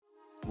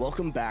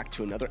Welcome back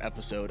to another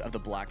episode of the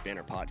Black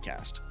Banner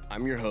Podcast.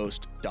 I'm your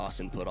host,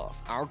 Dawson Putoff.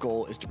 Our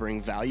goal is to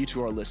bring value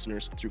to our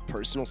listeners through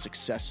personal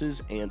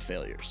successes and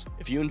failures.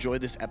 If you enjoyed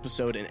this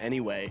episode in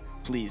any way,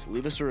 please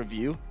leave us a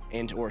review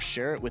and or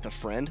share it with a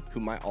friend who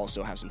might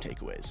also have some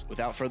takeaways.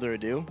 Without further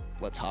ado,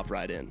 let's hop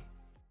right in.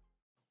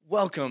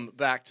 Welcome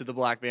back to the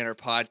Black Banner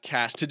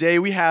Podcast. Today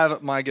we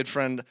have my good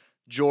friend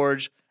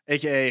Jorge,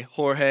 aka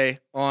Jorge,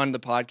 on the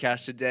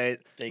podcast today.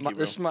 Thank you,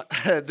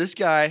 bro. This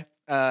guy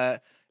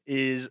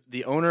is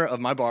the owner of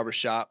my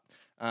barbershop.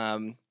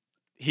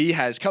 He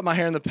has cut my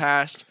hair in the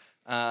past,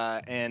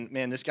 and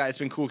man, this guy, it's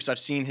been cool because I've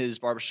seen his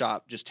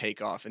barbershop just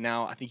take off. And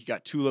now I think you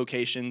got two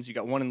locations. You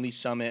got one in Lee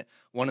Summit,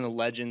 one in the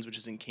Legends, which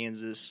is in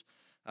Kansas.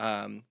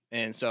 And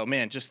so,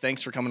 man, just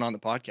thanks for coming on the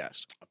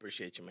podcast. I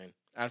appreciate you, man.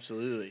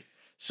 Absolutely.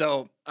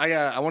 So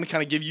I want to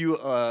kind of give you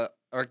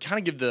or kind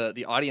of give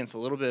the audience a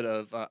little bit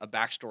of a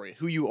backstory,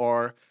 who you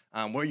are,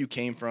 where you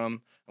came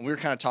from. And we were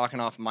kind of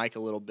talking off mic a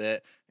little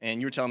bit,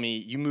 and you were telling me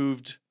you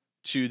moved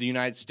to the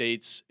United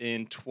States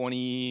in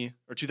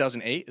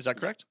 2008. Is that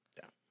correct?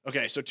 Yeah.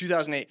 Okay, so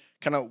 2008,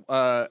 kind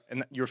of,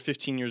 and you were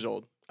 15 years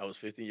old. I was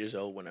 15 years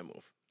old when I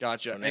moved.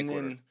 Gotcha. And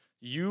then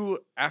you,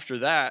 after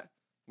that,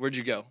 where'd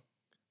you go?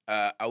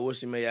 I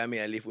was in Miami.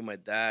 I lived with my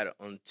dad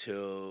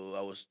until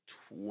I was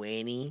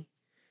 20,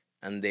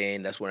 and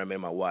then that's when I met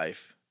my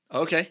wife.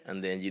 Okay.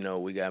 And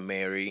then, we got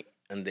married.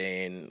 And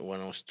then when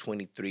I was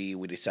 23,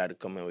 we decided to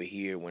come over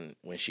here when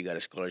she got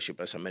a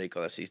scholarship as a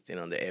medical assistant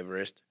on the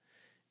Everest.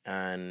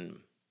 And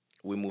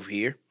we moved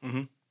here.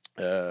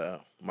 Mm-hmm.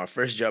 My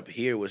first job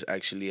here was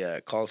actually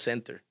a call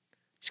center.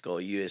 It's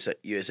called USA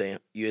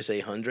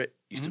 100.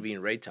 Used to be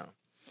in Raytown.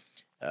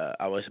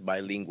 I was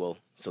bilingual,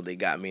 so they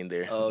got me in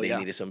there. They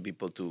needed some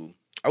people to...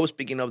 I was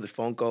picking up the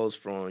phone calls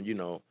from,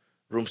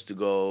 rooms to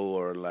go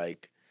or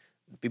like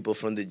people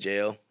from the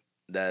jail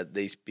that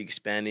they speak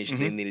Spanish.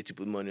 Mm-hmm. They needed to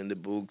put money on the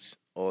books,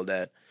 all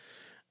that.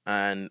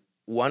 And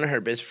one of her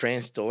best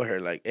friends told her,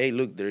 like, hey,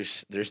 look,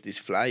 there's this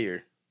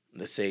flyer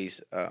that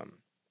says,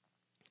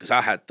 because I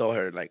had told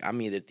her, like,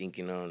 I'm either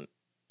thinking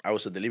I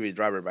was a delivery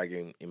driver back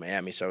in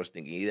Miami, so I was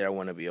thinking either I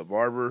want to be a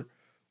barber or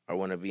I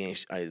want to be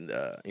an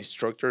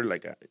instructor,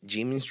 like a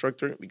gym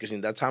instructor, because in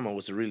that time I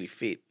was really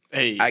fit.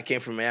 Hey. I came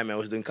from Miami. I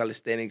was doing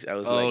calisthenics. I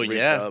was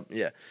ripped up.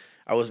 Yeah.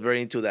 I was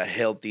very into that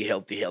healthy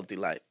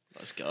life.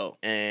 Let's go.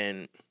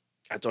 And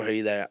I told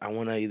her that I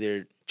want to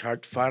either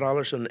charge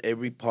 $5 on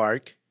every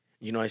park.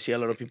 I see a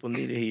lot of people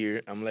need it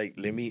here. I'm like,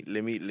 let me,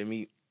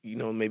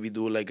 maybe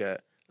do like a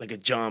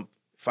jump,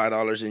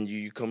 $5, and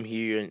you come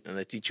here and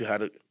I teach you how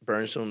to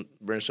burn some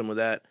of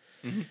that.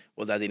 Mm-hmm.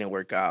 Well, that didn't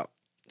work out.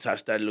 So I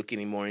started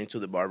looking more into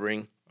the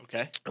barbering.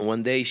 Okay. And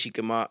one day she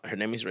came out. Her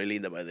name is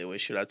Raylinda, by the way.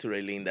 Shout out to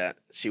Raylinda.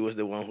 She was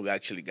the one who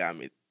actually got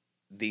me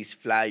this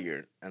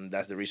flyer, and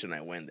that's the reason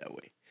I went that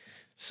way.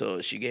 So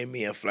she gave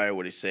me a flyer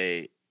where it's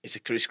a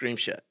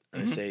screenshot,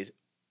 and mm-hmm. It says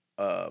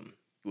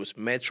it was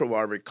Metro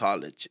Barber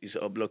College. It's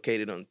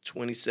located on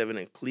 27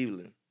 in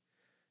Cleveland.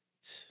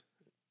 It's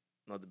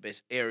not the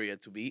best area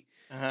to be.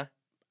 Uh-huh.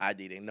 I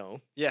didn't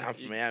know. Yeah. I'm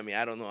from Miami.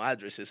 I don't know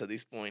addresses at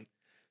this point.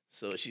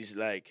 So she's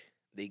like,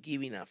 they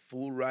giving a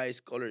full ride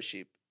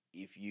scholarship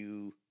if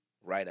you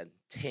write a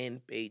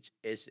 10-page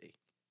essay.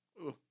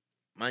 Ooh.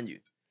 Mind you,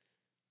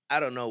 I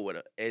don't know what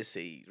an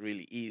essay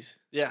really is.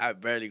 Yeah. I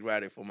barely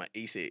write it for my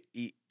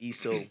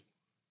ESOL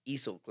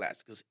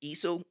class. Because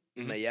ESOL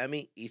in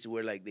Miami is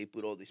where, like, they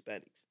put all the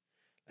Hispanics.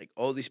 Like,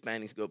 all the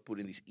Hispanics go put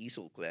in this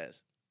ESOL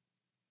class.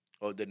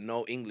 Or the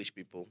no English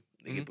people,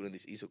 they get put in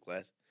this ESOL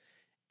class.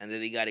 And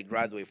then they got to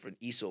graduate from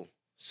ESOL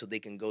so they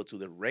can go to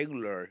the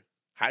regular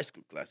high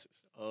school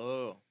classes.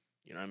 Oh.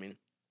 You know what I mean?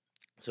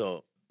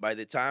 So by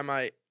the time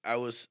I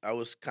was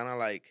kind of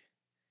like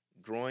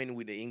growing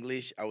with the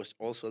English, I was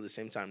also at the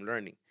same time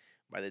learning.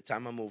 By the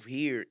time I moved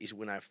here is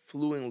when I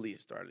fluently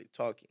started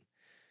talking.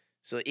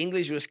 So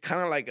English was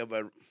kind of like a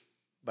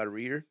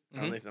barrier.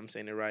 I don't know if I'm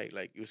saying it right.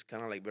 Like, it was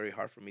kind of like very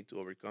hard for me to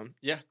overcome.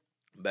 Yeah.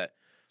 But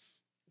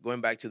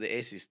going back to the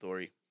essay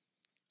story,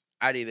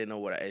 I didn't know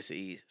what an essay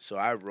is. So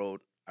I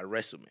wrote a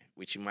resume,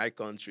 which in my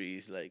country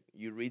is like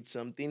you read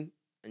something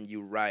and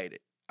you write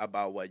it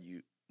about what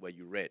you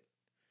read.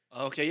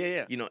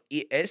 Okay, yeah.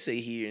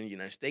 Essay here in the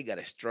United States got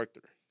a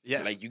structure.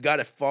 Yes. Like, you got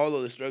to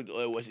follow the structure,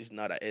 otherwise it's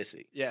not an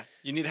essay. Yeah.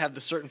 You need to have the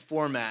certain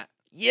format.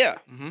 Yeah.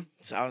 Mm-hmm.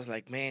 So I was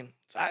like, man.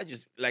 So I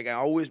just, like, I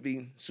always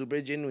been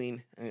super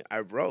genuine, and I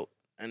wrote.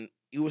 And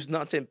it was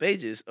not 10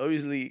 pages.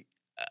 Obviously,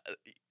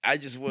 I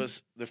just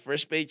was the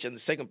first page and the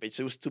second page.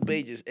 So it was 2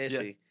 pages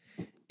essay.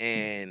 Yeah.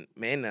 And,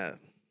 man,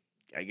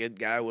 I guess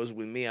guy was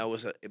with me. I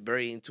was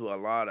very into a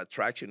lot of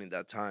attraction in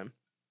that time.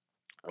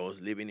 I was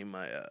living in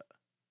my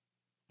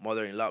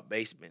mother-in-law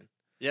basement.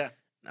 Yeah.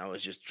 And I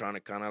was just trying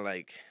to kind of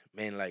like,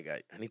 man, like,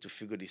 I need to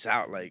figure this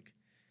out. Like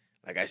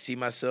I see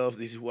myself.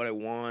 This is what I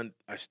want.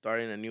 I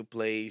start in a new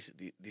place.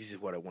 This is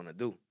what I want to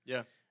do.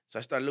 Yeah. So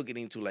I started looking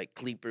into, like,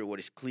 Clipper, what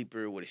is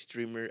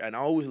streamer. And I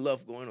always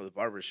loved going to the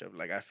barbershop.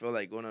 Like, I felt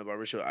like going to the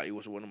barbershop, it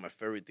was one of my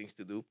favorite things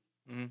to do.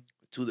 Mm-hmm.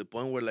 To the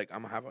point where, like,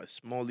 I'm going to have a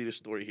small little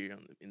story here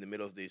in the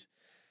middle of this.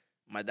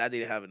 my dad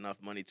didn't have enough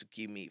money to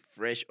keep me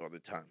fresh all the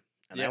time.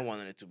 And I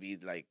wanted it to be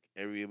like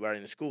everybody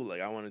in the school.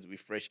 Like, I wanted to be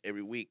fresh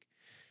every week.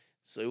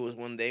 So it was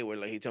one day where,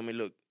 like, he told me,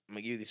 look, I'm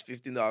going to give you this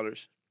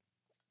 $15.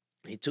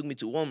 He took me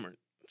to Walmart.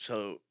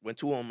 So went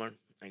to Walmart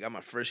and got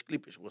my first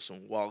clippers. It was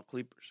some wall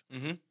clippers.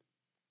 Mm-hmm.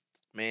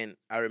 Man,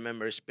 I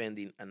remember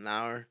spending an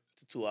hour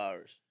to 2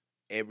 hours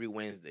every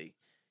Wednesday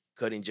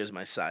cutting just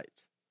my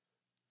sides.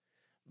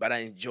 But I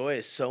enjoy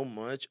it so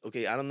much.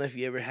 Okay, I don't know if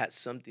you ever had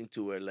something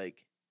to where,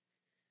 like,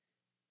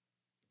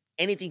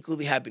 anything could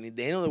be happening.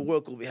 The end of the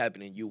world could be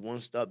happening. You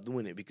won't stop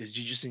doing it because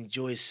you just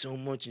enjoy it so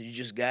much, and you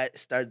just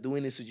start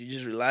doing it. So you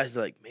just realize,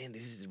 like, man,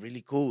 this is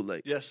really cool.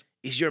 Like, yes,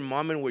 it's your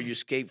moment where you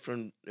escape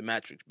from the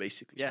Matrix,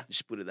 basically. Yeah,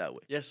 just put it that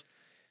way. Yes,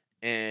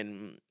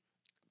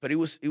 but it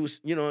was it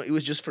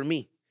was just for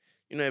me.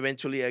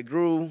 Eventually I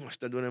grew. I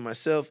started doing it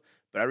myself.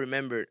 But I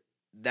remember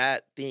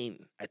that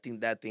thing. I think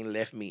that thing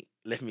left me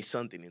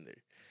something in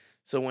there.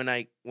 So when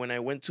I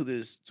went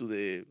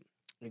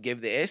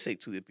gave the essay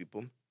to the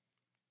people,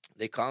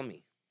 they called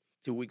me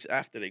 2 weeks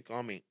after. They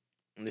called me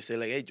and they said,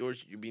 like, hey,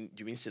 George, you've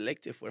been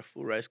selected for a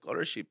full ride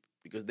scholarship,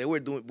 because they were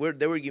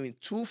giving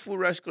 2 full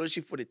ride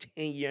scholarships for the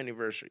 10-year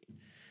anniversary.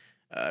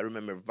 I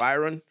remember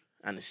Byron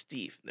and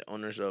Steve, the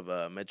owners of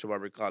Metro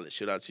Barber College.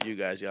 Shout out to you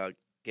guys. Y'all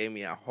gave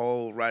me a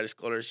whole ride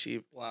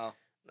scholarship. Wow.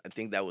 I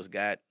think that was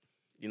God.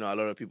 A lot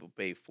of people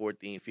pay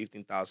 $14,000,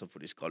 $15,000 for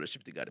this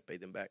scholarship. They got to pay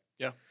them back.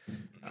 Yeah.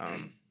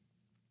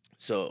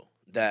 So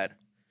Dad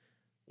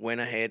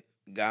went ahead,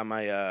 got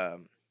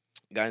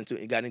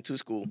into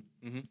school.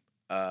 Mm-hmm.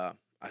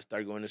 I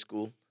started going to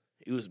school.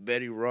 It was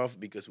very rough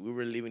because we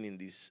were living in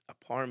this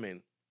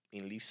apartment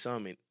in Lee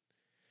Summit.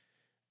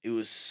 It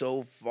was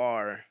so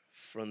far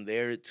from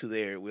there to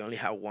there. We only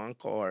had one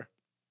car.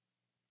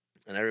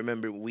 And I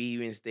remember we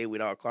even stayed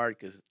with our car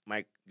because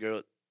my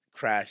girl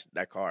crashed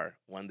that car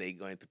one day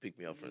going to pick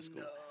me up from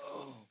school.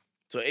 No.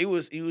 So it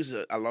was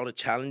a lot of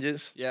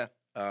challenges. Yeah.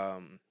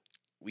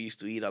 We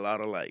used to eat a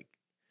lot of, like,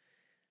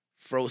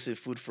 frozen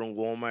food from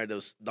Walmart,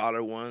 those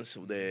dollar ones,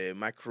 the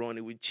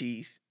macaroni with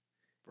cheese.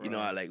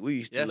 Bro. Like, we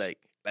used to like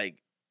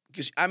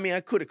because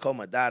I could have called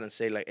my dad and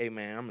say, like, hey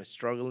man, I'm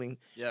struggling.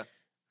 Yeah.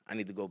 I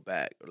need to go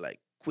back or,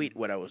 like, quit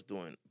what I was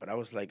doing. But I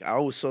was like, I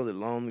always saw the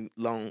long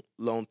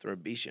term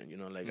vision.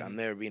 Like, Mm-hmm. I'm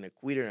never being a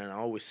quitter, and I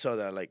always saw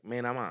that, like,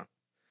 man, I'm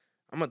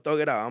gonna thug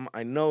it out.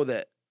 I know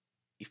that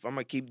if I'm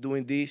gonna keep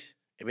doing this,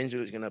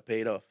 eventually it's gonna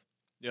pay it off.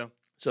 Yeah.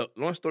 So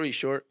long story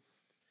short,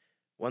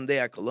 one day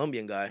a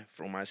Colombian guy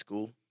from my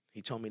school,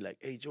 he told me, like,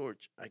 hey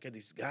George, I got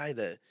this guy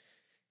that,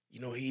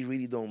 he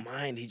really don't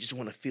mind. He just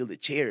want to feel the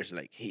chairs.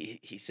 Like,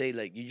 he say,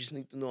 like, you just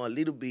need to know a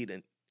little bit,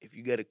 and if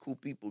you got a cool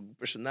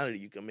personality,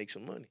 you can make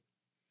some money.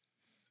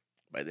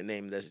 By the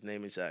name, his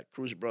name is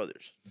Cruz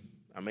Brothers.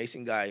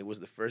 Amazing guy. He was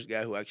the first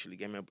guy who actually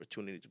gave me an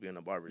opportunity to be in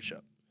a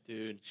barbershop.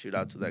 Dude. Shout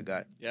out to that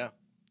guy. Yeah.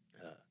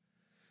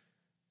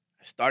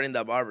 I started in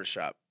that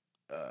barbershop.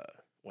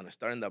 When I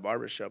started in that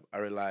barbershop, I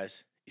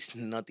realized it's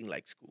nothing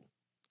like school.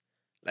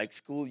 Like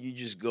school, you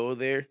just go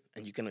there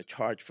and you cannot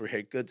charge for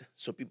haircut.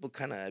 So people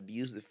kind of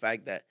abuse the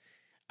fact that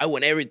I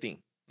want everything.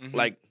 Mm-hmm.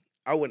 Like,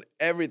 I want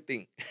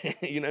everything.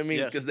 You know what I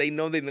mean? Because they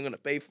know they're not going to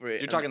pay for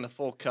it. You're talking the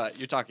full cut.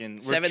 You're talking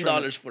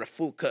 $7 for a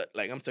full cut.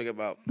 Like, I'm talking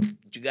about,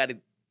 you got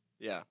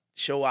to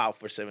show out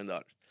for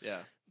 $7. Yeah.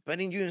 But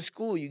you're in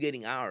school, you're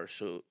getting hours.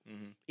 So,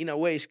 in a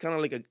way, it's kind of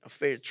like a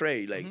fair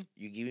trade. Like,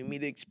 you're giving me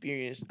the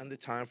experience and the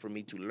time for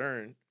me to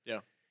learn.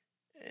 Yeah.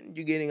 And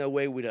you're getting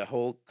away with a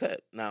whole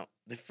cut. Now,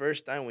 the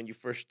first time when you're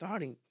first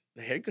starting,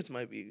 the haircuts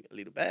might be a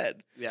little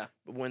bad. Yeah.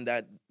 But when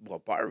that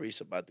barber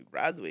is about to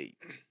graduate,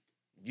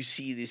 you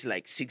see these,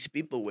 like, 6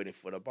 people waiting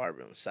for the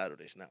barber on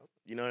Saturdays now.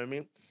 You know what I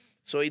mean?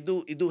 So it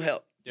do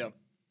help. Yeah.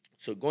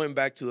 So going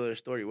back to the other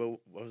story, what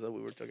was that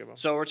we were talking about?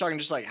 So we're talking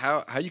just like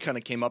how you kind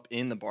of came up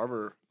in the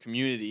barber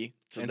community.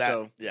 So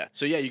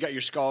you got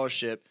your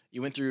scholarship.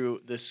 You went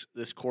through this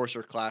course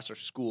or class or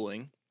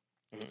schooling,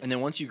 and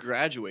then once you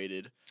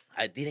graduated,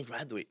 I didn't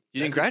graduate.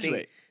 You didn't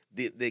graduate.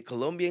 The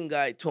Colombian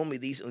guy told me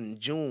this in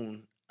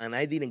June, and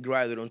I didn't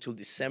graduate until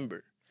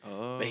December.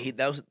 Oh. But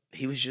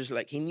he was just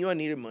like, he knew I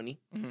needed money.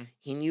 Mm-hmm.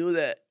 He knew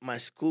that my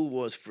school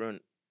was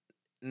from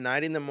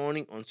 9 in the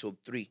morning until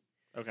 3.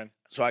 Okay.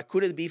 So I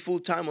couldn't be full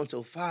time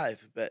until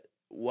 5. But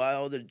what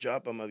other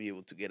job am I be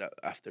able to get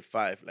after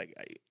 5? Like,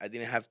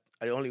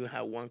 I only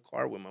had one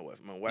car with my wife.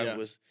 My wife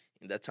was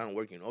in that time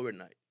working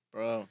overnight.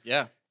 Bro.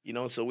 Yeah.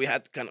 So we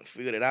had to kind of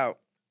figure it out.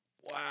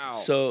 Wow.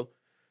 So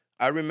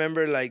I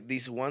remember, like,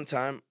 this one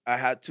time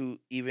I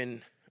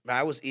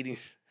was eating,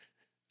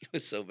 it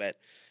was so bad.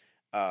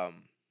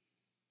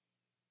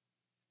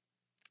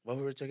 What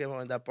we were talking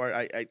about in that part,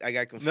 I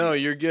got confused. No,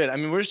 you're good. I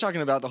mean, we're just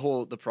talking about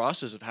the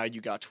process of how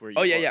you got to where you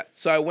are. Yeah.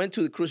 So I went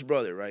to the Cruz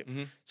Brother, right?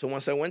 Mm-hmm. So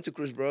once I went to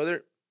Cruz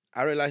Brother,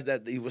 I realized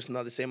that it was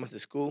not the same as the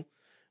school,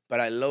 but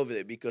I loved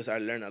it because I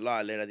learned a lot.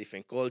 I learned a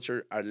different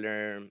culture. I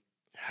learned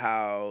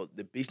how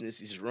the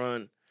business is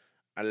run.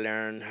 I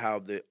learned how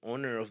the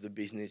owner of the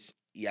business,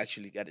 he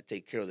actually got to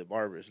take care of the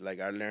barbers. Like,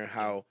 I learned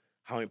how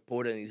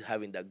important is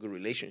having that good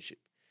relationship.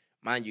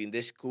 mind you, in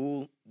this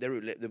school,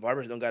 the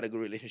barbers don't got a good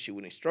relationship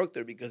with the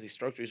instructor because the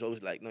instructor is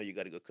always like, no, you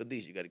got to go cut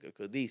these, you got to go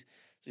cut these.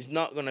 So it's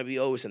not going to be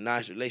always a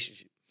nice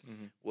relationship.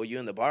 Mm-hmm. Well, you're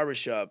in the barber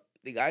shop,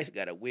 the guy's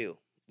got a will.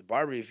 The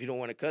barber, if you don't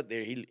want to cut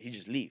there, he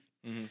just leave.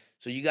 Mm-hmm.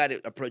 So you got to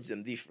approach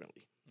them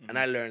differently. Mm-hmm. And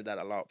I learned that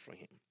a lot from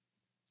him.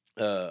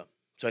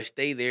 So I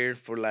stayed there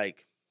for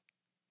like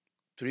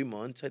 3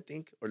 months, I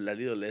think, or a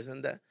little less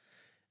than that.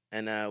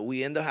 And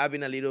we ended up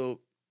having a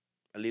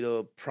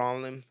little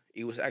problem.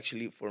 It was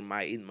actually for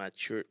my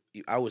immature.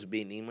 I was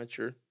being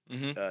immature.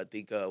 Mm-hmm. I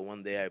think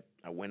one day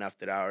I went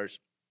after hours.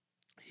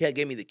 He had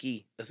gave me the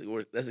key. That's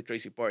the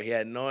crazy part. He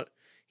had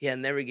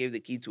never gave the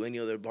key to any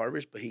other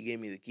barbers, but he gave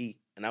me the key,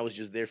 and I was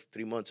just there for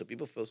 3 months. So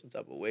people feel some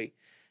type of way.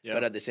 Yeah.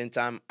 But at the same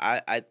time,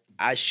 I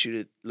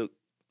should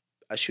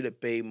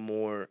have paid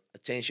more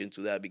attention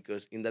to that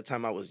because in that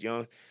time I was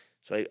young,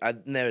 so I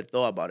never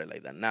thought about it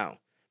like that now.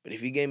 But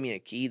if he gave me a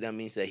key, that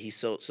means that he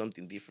saw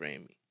something different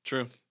in me.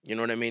 True. You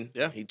know what I mean?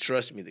 Yeah. He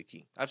trusts me the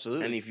key.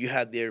 Absolutely. And if you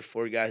had there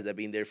 4 guys that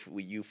been there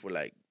with you for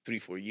like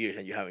 3-4 years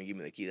and you haven't given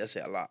me the key, that's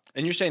a lot.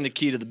 And you're saying the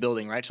key to the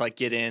building, right? To like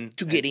get in.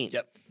 Get in.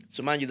 Yep.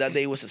 So mind you, that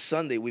day was a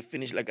Sunday. We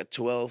finished like at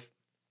 12.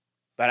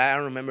 But I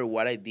don't remember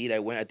what I did.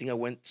 I think I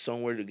went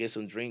somewhere to get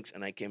some drinks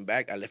and I came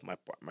back. I left my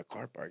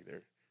car parked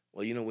there.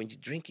 Well, you know, when you're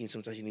drinking,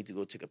 sometimes you need to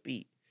go take a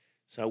pee.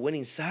 So I went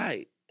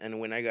inside, and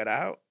when I got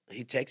out,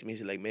 he texted me.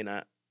 He's like, man,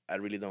 I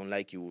really don't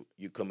like you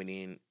coming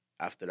in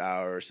after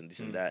hours and this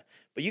and that.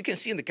 But you can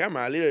see in the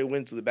camera, I literally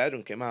went to the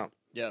bathroom, came out.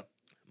 Yeah.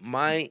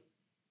 My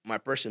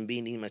person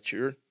being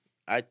immature,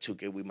 I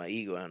took it with my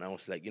ego, and I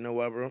was like, you know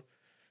what, bro? I'm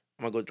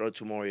going to go draw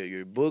tomorrow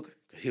your book,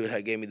 because he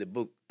had gave me the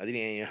book. I didn't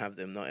even have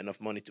not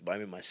enough money to buy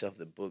me myself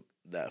the book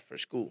that for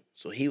school.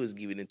 So he was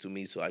giving it to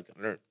me so I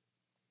can learn.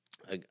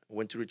 I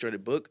went to return the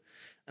book,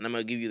 and I'm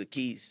going to give you the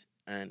keys.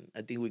 And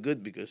I think we're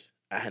good because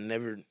I had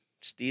never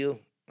steal.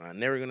 I'm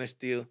never going to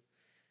steal.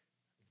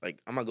 Like,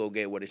 I'm going to go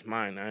get what is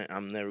mine.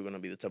 I'm never going to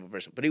be the type of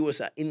person. But it was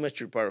an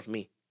immature part of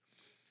me.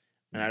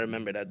 And I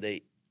remember that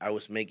day I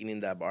was making in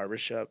that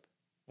barbershop,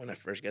 when I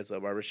first got to the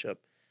barbershop,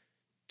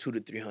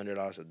 $200 to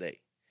 $300 a day.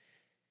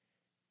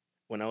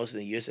 When I was in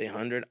the USA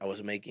 100, I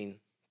was making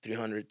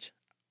 300.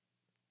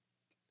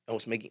 I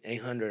was making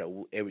 800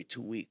 every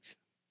 2 weeks.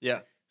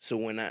 Yeah. So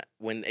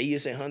when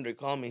USA 100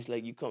 called me, it's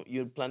like,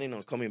 you're planning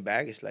on coming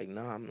back? It's like,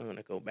 no, I'm not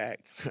gonna go back.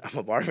 I'm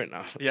a barber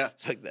now. Yeah.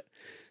 Like that.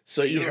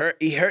 So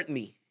it hurt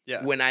me.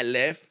 Yeah. When I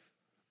left,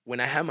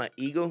 when I had my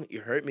ego, it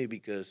hurt me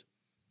because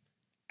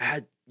I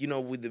had,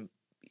 with the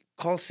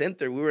call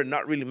center, we were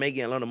not really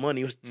making a lot of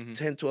money. It was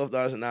 $10,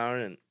 $12 an hour,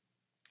 and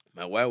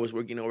my wife was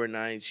working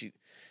overnight.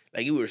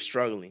 We were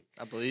struggling.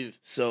 I believe.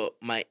 So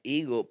my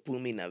ego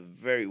put me in a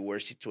very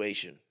worse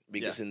situation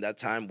because in that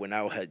time when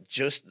I had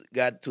just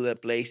got to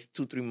that place,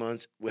 2-3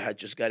 months, we had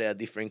just got a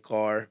different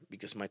car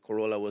because my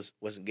Corolla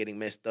wasn't getting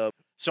messed up.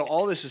 So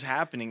all this is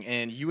happening,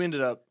 and you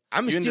ended up.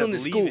 I'm still in the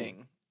school.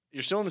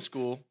 You're still in the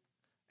school,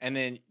 and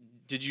then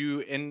did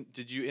you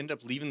end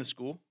up leaving the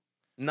school?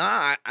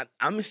 Nah,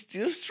 I'm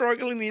still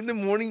struggling in the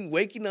morning,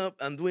 waking up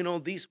and doing all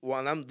this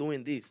while I'm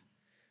doing this.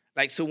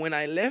 So when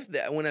I left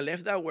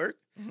that work,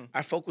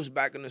 I focused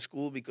back on the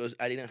school because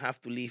I didn't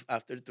have to leave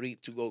after 3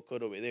 to go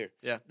cut over there.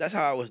 Yeah, that's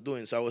how I was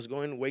doing. So I was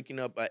waking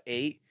up at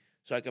 8,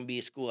 so I can be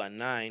at school at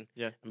 9.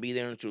 Yeah, and be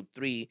there until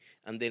 3,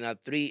 and then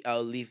at 3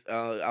 I'll leave.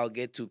 I'll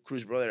get to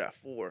Cruz Brother at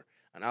 4,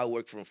 and I'll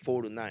work from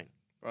 4 to 9.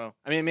 Bro,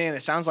 I mean, man,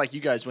 it sounds like you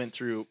guys went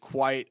through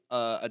quite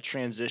a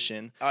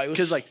transition.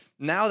 Because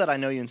now that I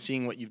know you and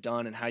seeing what you've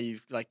done and how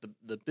you've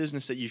the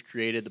business that you've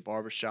created, the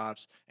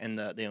barbershops, and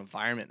the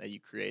environment that you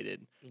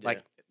created,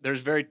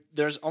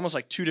 there's almost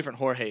like 2 different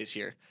Jorges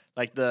here.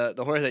 Like the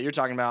Jorge that you're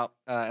talking about,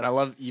 and I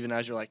love even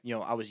as you're like,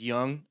 I was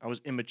young, I was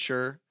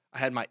immature, I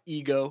had my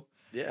ego.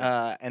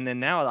 Yeah. And then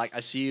now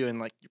I see you and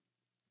you're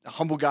a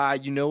humble guy.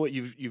 You know what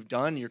you've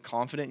done. You're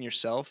confident in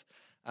yourself.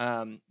 But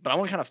I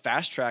want to kind of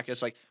fast track.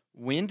 It's like,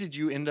 when did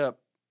you end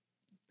up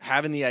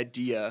having the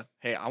idea,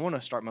 hey, I want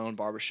to start my own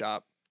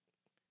barbershop?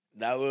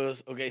 That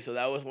was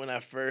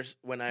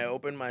when I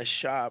opened my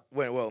shop.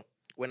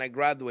 When I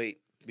graduate.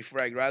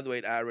 Before I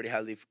graduate, I already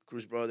had the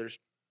Cruz Brothers,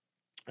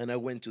 and I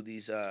went to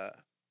this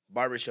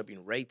barbershop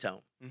in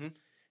Raytown. Mm-hmm.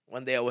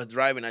 One day I was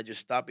driving, I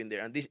just stopped in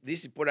there. And this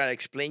is important. I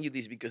explain you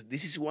this because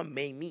this is what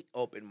made me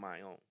open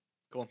my own.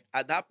 Cool.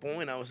 At that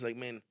point, I was like,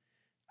 man,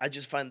 I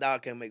just found out I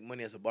can make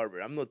money as a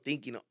barber. I'm not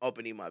thinking of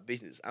opening my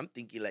business. I'm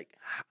thinking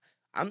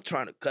I'm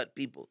trying to cut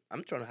people.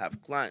 I'm trying to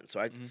have clients.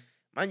 So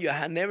mind you, I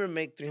had never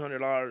made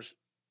 $300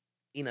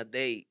 in a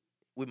day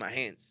with my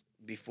hands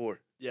before.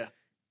 Yeah.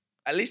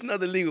 At least not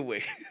the legal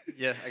way.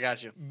 Yeah, I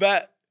got you.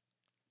 But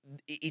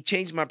it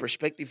changed my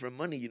perspective from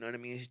money, you know what I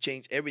mean? It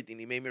changed everything.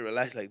 It made me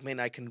realize,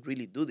 man, I can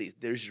really do this.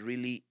 There's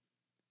really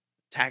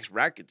tax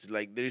brackets.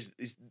 There's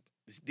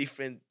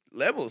different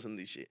levels in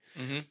this shit.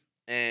 Mm-hmm.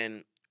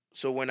 And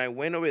so when I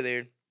went over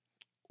there,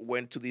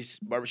 went to this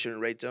barbershop in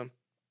Raytown,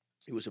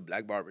 it was a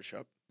black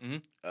barbershop.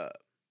 Mm-hmm.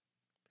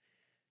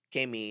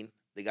 Came in,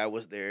 the guy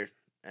was there,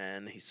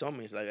 and he saw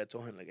me. I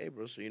told him, hey,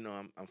 bro, so,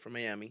 I'm from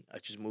Miami. I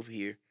just moved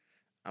here.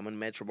 I'm in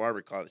Metro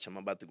Barber College. I'm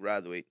about to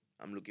graduate.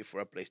 I'm looking for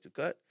a place to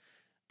cut.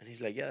 And he's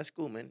like, yeah, that's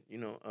cool, man.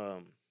 You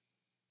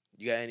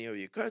got any of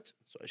your cuts?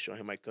 So I showed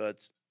him my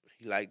cuts.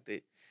 He liked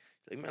it.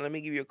 He's like, man, let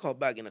me give you a call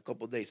back in a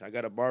couple of days. I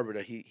got a barber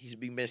that he's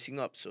been messing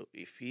up. So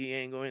if he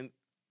ain't going,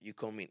 you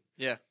come in.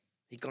 Yeah.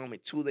 He called me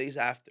 2 days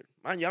after.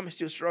 Man, I'm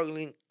still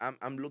struggling.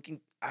 I'm looking.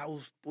 I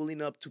was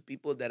pulling up to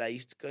people that I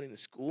used to cut in the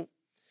school,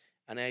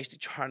 and I used to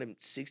charge them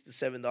 $6 to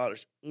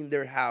 $7 in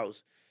their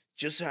house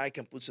just so I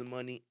can put some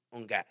money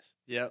on gas.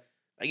 Yep.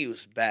 Like, it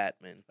was bad,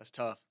 man. That's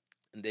tough.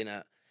 And then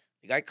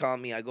the guy called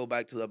me. I go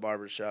back to the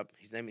barber shop.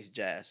 His name is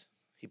Jazz.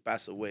 He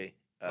passed away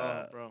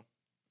Bro.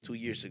 2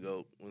 years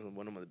ago.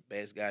 One of the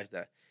best guys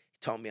that he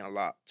taught me a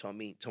lot. Taught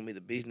me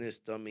the business.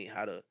 Taught me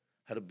how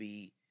to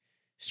be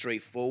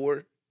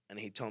straightforward, and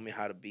he taught me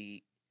how to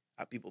be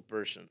a people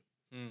person.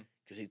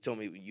 Because he told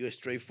me, when you're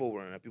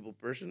straightforward and a people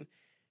person,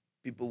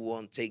 people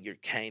won't take your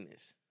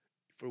kindness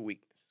for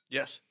weakness.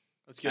 Yes,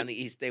 that's good. And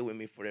he stayed with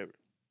me forever.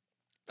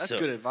 That's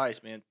good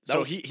advice, man.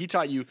 So he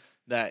taught you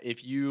that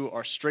if you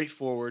are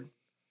straightforward,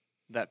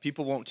 that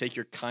people won't take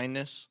your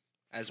kindness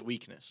as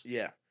weakness.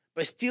 Yeah,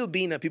 but still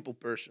being a people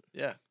person.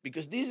 Yeah.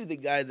 Because this is the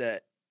guy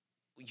that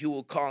you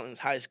will call in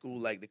high school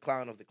like the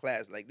clown of the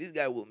class. Like, this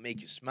guy will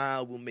make you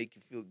smile, will make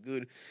you feel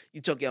good.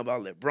 You're talking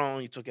about LeBron,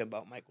 you're talking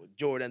about Michael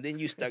Jordan. Then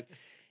you start.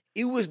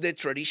 It was the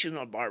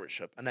traditional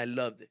barbershop, and I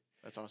loved it.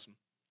 That's awesome.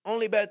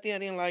 Only bad thing I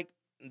didn't like,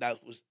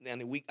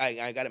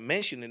 I got to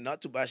mention it,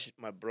 not to bash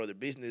my brother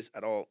business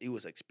at all. It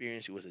was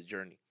experience. It was a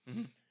journey.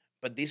 Mm-hmm.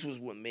 But this was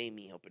what made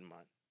me open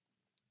mind.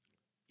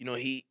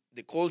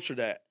 The culture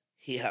that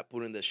he had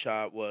put in the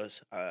shop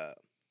was, they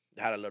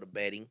had a lot of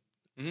betting.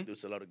 Mm-hmm. There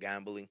was a lot of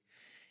gambling.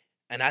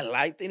 And I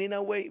liked it in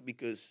a way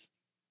because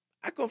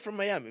I come from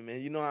Miami,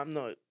 man.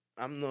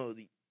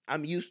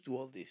 I'm used to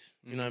all this.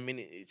 Mm-hmm. You know what I mean?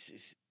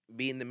 It's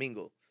being the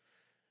mingle.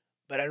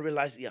 But I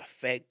realized the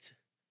effect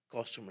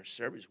customer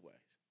service wise.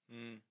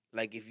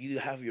 Like, if you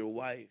have your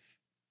wife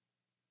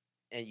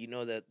and you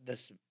know that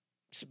this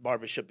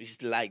barbershop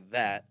is like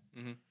that,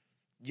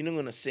 you're not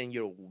going to send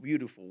your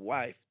beautiful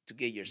wife to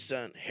get your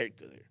son a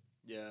haircut there.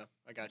 Yeah,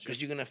 I got you. Because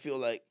you're going to feel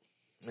like,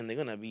 man, they're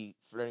going to be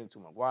flirting to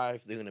my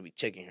wife. They're going to be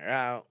checking her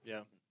out.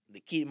 Yeah. The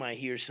kid might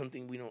hear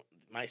something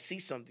might see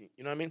something.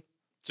 You know what I mean?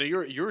 So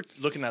you're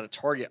looking at a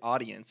target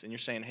audience, and you're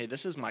saying, hey,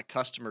 this is my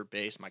customer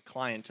base, my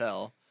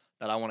clientele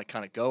that I want to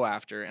kind of go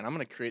after, and I'm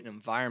going to create an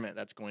environment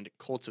that's going to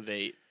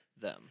cultivate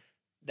them.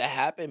 That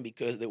happened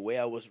because the way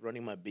I was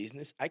running my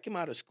business, I came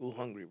out of school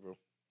hungry, bro.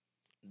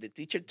 The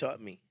teacher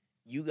taught me,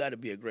 you got to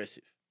be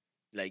aggressive.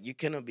 Like, you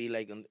cannot be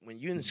like, when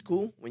you're in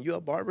school, when you're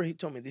a barber, he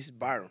told me, this is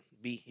Byron.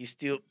 B, he's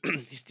still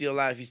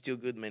alive. He's still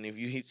good, man. If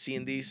you're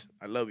seeing these,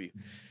 I love you.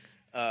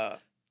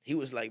 He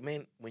was like,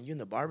 man, when you're in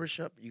the barber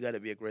shop, you got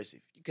to be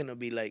aggressive. You cannot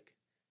be like,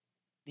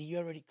 did you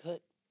already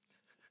cut?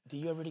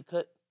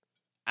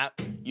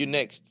 You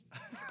next.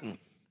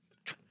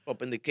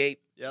 Open the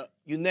cape. Yeah.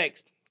 You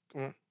next.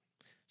 Come on.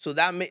 So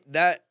that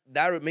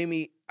made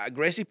me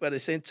aggressive, but at the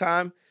same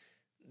time,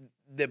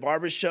 the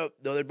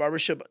other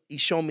barbershop, he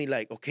showed me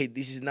like, okay,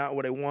 this is not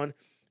what I want.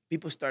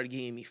 People started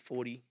giving me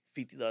 $40,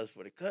 $50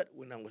 for the cut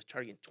when I was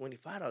charging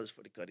 $25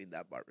 for the cut in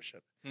that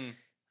barbershop.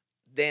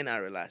 Then I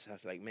realized, I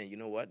was like, man, you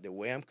know what? The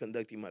way I'm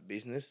conducting my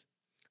business,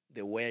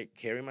 the way I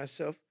carry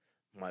myself,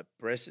 my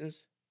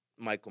presence,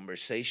 my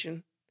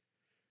conversation,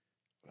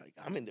 like,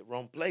 I'm in the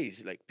wrong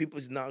place. Like,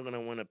 people's not going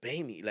to want to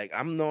pay me. Like,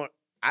 I'm not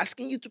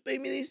asking you to pay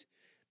me this.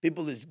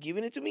 People is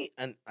giving it to me,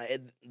 and I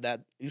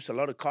use a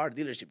lot of car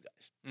dealership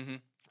guys.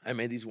 I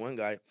met this one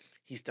guy.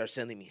 He starts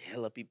sending me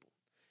hella people.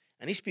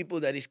 And these people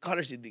that is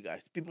scholarship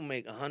guys, people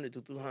make 100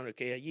 to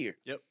 200K a year.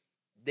 Yep.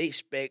 They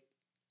expect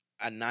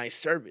a nice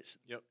service.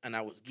 Yep. And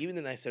I was giving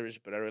the nice service,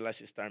 but I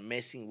realized it started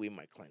messing with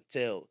my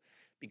clientele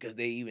because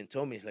they even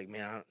told me, it's like,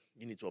 man,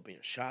 you need to open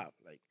your shop.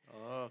 Like,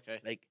 oh, okay.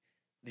 Like,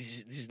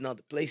 this is not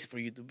the place for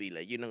you to be.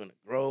 Like, you're not gonna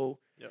grow.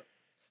 Yep.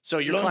 So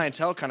your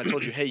clientele kind of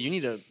told you, hey, you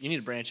need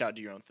to branch out,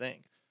 do your own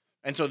thing.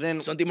 And so then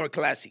something more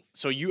classy.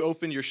 So you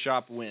opened your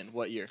shop when?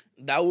 What year?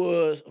 That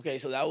was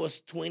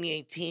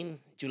 2018,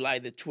 July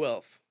the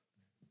 12th.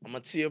 I'm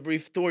gonna tell you a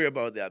brief story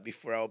about that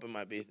before I open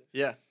my business.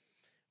 Yeah.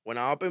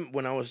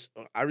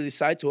 I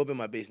decided to open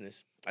my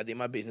business. I did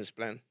my business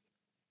plan.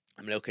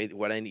 I'm like, okay,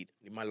 what I need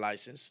my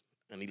license.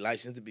 I need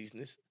license the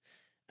business.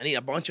 I need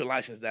a bunch of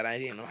licenses that I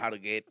didn't know how to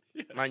get.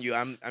 Yes. Mind you,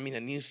 I'm in a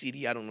new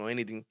city. I don't know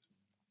anything.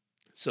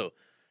 So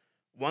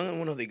one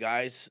of the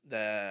guys,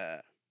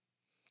 the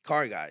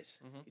car guys,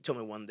 he told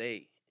me one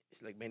day,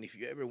 it's like, man, if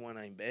you ever want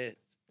to invest,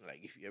 like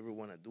if you ever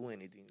want to do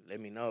anything,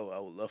 let me know. I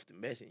would love to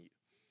invest in you.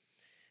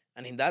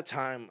 And in that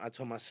time, I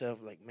told myself,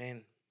 like,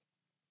 man,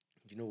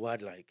 you know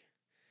what? Like,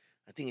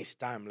 I think it's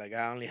time. Like,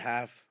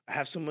 I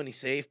have some money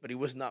saved, but it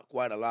was not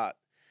quite a lot.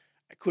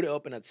 I could have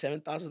opened a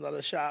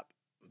 $7,000 shop,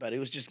 but it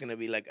was just going to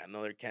be like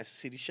another Kansas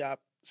City shop.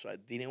 So I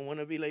didn't want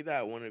to be like that.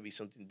 I wanted to be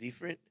something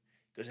different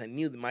because I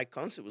knew that my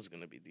concept was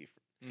going to be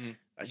different.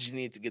 I just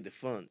needed to get the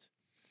funds.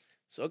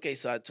 So, okay,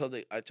 so I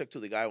talked to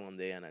the guy one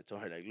day, and I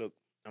told her, like, look,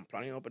 I'm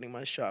planning on opening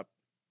my shop.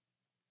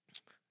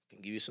 I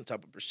can give you some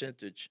type of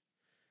percentage,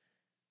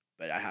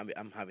 but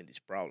I'm having this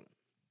problem.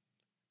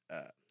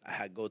 I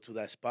had go to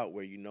that spot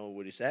where you know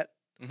where it's at.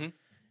 Mm-hmm.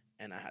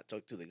 And I had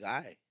talked to the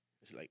guy.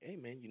 It's like, hey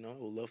man, I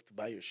would love to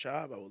buy your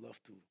shop. I would love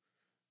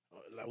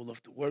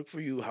to work for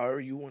you. However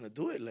you want to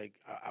do it. Like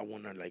I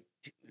want to like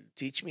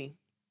teach me.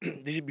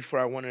 This is before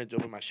I wanted to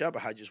open my shop. I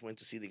had just went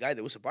to see the guy.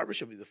 There was a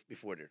barbershop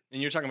before there. And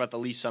you're talking about the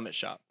Lee Summit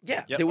shop.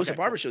 Yeah, there was a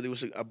barbershop. Cool. There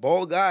was a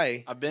bald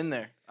guy. I've been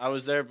there. I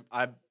was there.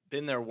 I've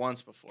been there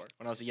once before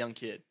when I was a young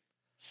kid.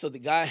 So the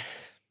guy,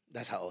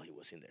 that's how old he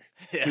was in there.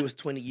 Yeah. He was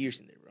 20 years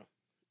in there, bro.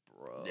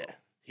 Yeah.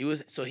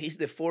 He's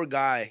the fourth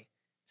guy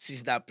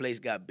since that place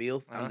got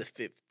built. I'm the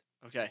fifth.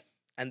 Okay.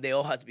 And they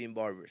all had to be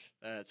barbers.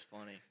 That's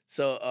funny.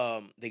 So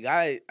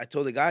I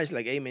told the guys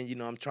like, hey man,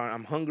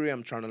 I'm hungry.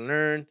 I'm trying to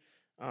learn.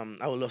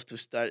 I would love to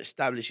start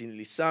establishing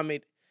Lee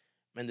Summit.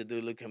 Man, the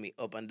dude looked at me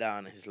up and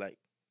down, and he's like,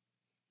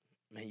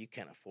 man, you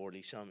can't afford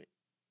Lee Summit.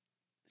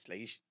 It's like,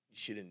 you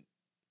shouldn't,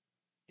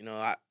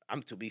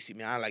 I'm too busy,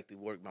 man. I like to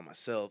work by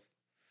myself.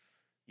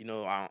 You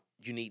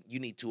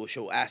need to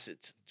show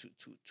assets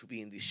to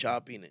be in this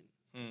shopping,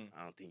 and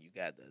I don't think you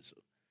got that. So,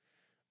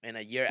 and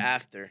a year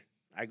after,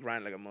 I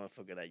grind like a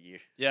motherfucker that year.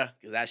 Yeah.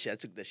 Because I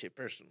took that shit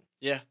personal.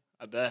 Yeah,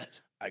 I bet.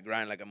 I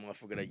grind like a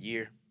motherfucker that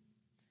year.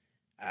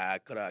 I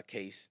cut out a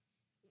case.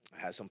 I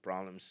had some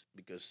problems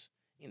because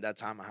in that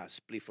time I had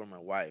split from my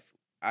wife.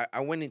 I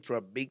went into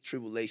a big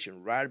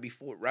tribulation right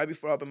before I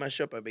opened my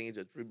shop. I went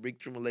into a big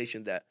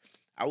tribulation that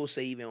I would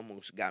say even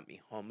almost got me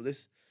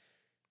homeless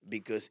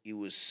because it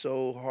was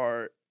so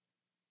hard.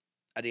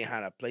 I didn't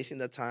have a place in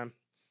that time.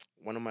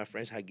 One of my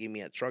friends had given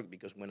me a truck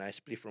because when I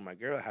split from my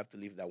girl, I have to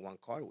leave that one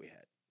car we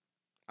had.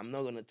 I'm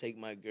not gonna take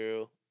my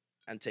girl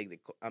and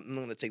I'm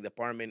not gonna take the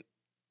apartment,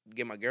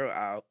 get my girl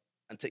out,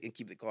 and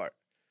keep the car.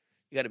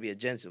 You got to be a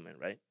gentleman,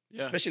 right?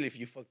 Yeah. Especially if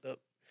you fucked up.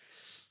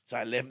 So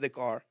I left the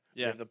car,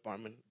 left the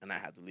apartment, and I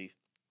had to leave.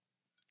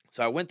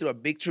 So I went through a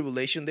big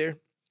tribulation there.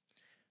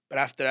 But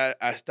after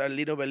I started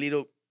little by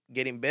little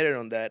getting better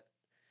on that,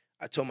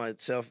 I told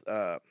myself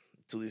to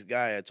this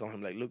guy, I told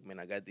him, like, look, man,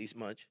 I got this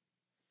much.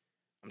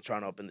 I'm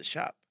trying to open the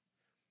shop.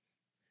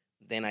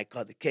 Then I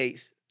caught the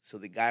case. So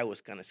the guy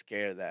was kind of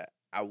scared that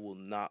I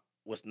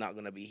was not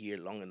gonna be here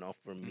long enough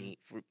for me.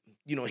 For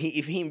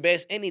if he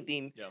invests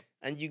anything,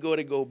 and you got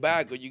to go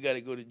back or you got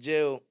to go to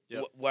jail,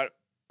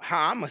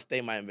 how I'm gonna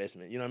stay my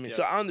investment? You know what I mean? Yeah.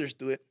 So I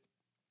understood it.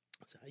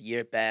 So a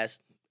year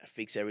passed. I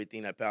fixed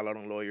everything. I paid a lot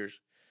on lawyers.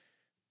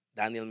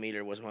 Daniel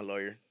Miller was my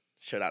lawyer.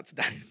 Shout out to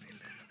Daniel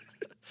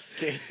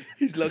Miller.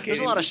 He's located. There's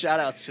a lot of shout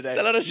outs today.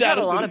 There's a lot of shout outs.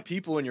 You got a lot of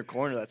people in your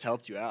corner that's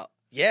helped you out.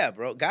 Yeah,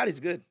 bro. God is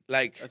good.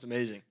 Like, that's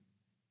amazing.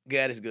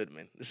 God is good,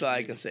 man. That's all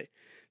I can say.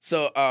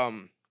 So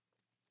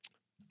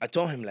I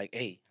told him, like,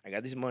 hey, I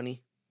got this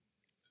money.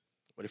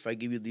 What if I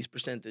give you this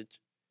percentage?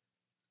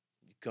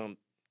 You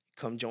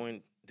come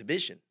join the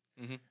vision.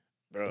 Mm-hmm.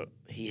 Bro,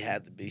 he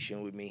had the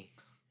vision with me.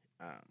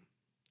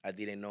 I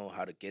didn't know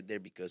how to get there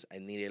because I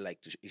needed, like,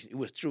 it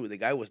was true. The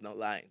guy was not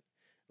lying.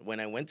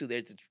 When I went to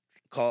there to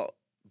call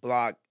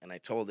Block and I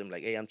told him,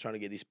 like, hey, I'm trying to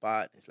get this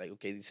spot. It's like,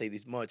 okay, they say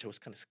this much. I was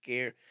kind of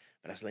scared.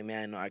 But I was like,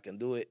 man, I know I can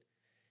do it.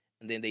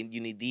 And then you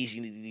need these.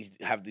 You need these,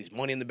 have this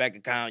money in the bank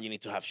account. You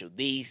need to have show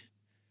these.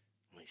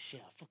 I'm like,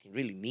 shit, I fucking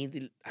really need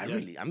it.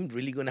 I'm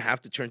really going to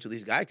have to turn to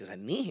this guy because I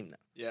need him now.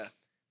 Yeah.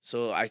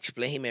 So I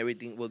explained him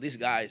everything. Well, this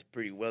guy is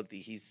pretty wealthy.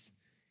 He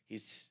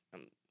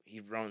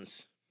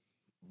runs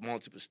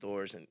multiple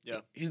stores and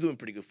he's doing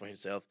pretty good for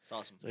himself. It's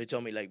awesome. So he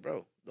told me, like,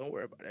 bro, don't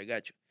worry about it. I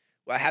got you.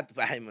 Well, I had to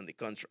buy him on the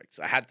contract.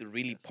 So I had to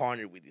really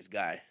partner with this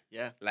guy.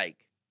 Yeah. Like,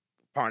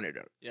 partner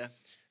up. Yeah.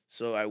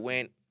 So I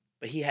went,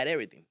 but he had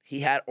everything. He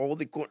had all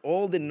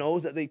the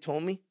no's that they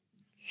told me.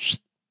 He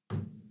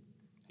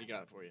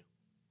got it for you.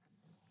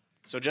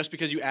 So just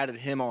because you added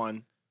him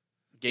on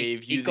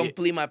gave you he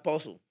complete my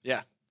puzzle.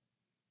 Yeah.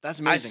 That's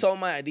amazing. I saw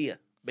my idea,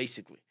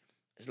 basically.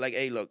 It's like,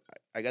 hey, look,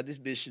 I got this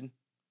vision.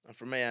 I'm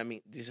from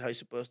Miami. This is how it's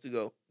supposed to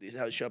go. This is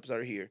how shops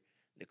are here.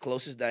 The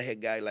closest that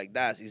head guy like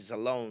that is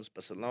salons,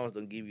 but salons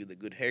don't give you the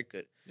good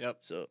haircut. Yep.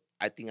 So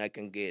I think I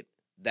can get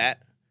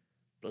that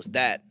plus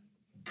that,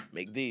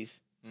 make this,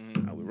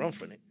 and we run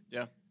from it.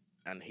 Yeah.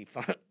 And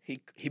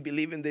he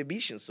believed in the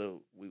vision,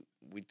 so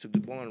we took the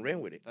ball and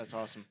ran with it. That's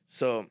awesome.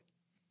 So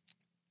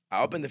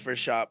I opened the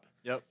first shop.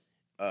 Yep.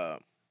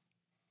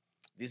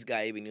 This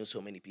guy even knew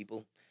so many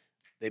people.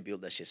 They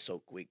built that shit so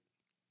quick.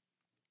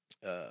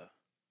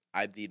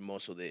 I did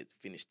most of the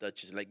finished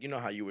touches. Like, you know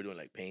how you were doing,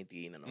 like,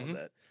 painting and all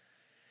that.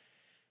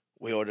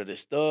 We ordered the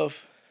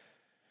stuff.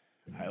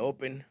 I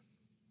opened.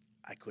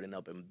 I couldn't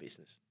open a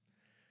business.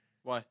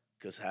 Why?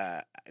 Because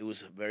it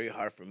was very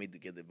hard for me to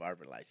get the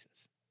barber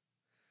license.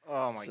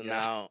 Oh, my God. So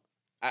now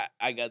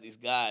I got this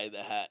guy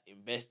that had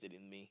invested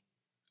in me,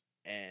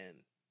 and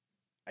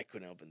I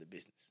couldn't open the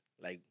business.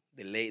 Like,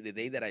 the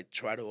day that I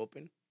tried to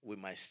open with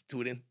my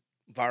student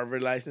barber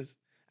license,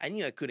 I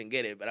knew I couldn't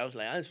get it, but I was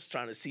like, I was just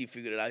trying to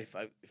figure it out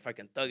if I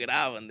can thug it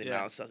out, and then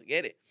I'll start to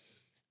get it.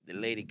 The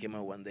lady came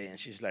out one day, and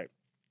she's like,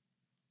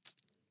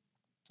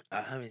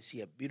 I haven't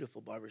seen a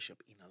beautiful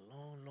barbershop in a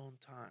long, long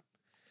time.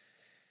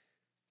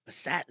 But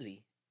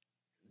sadly,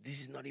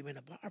 this is not even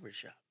a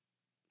barbershop.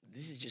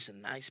 This is just a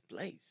nice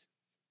place.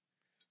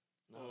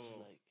 And I was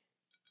like,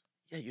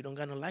 yeah, you don't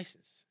got no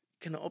license.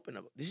 cannot open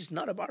up. This is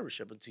not a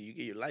barbershop until you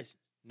get your license.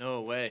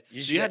 No way.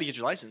 You So you had to get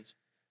your license.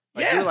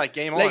 Yeah. You're like,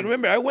 game on. Like,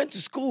 remember, I went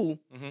to school,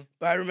 Mm-hmm.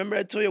 but I remember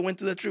I told you I went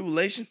to the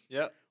tribulation.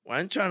 Yeah. Well,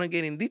 I'm trying to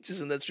get in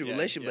details on that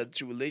tribulation, yeah. but the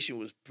tribulation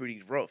was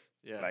pretty rough.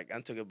 Yeah. Like,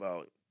 I'm talking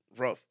about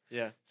rough.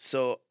 Yeah.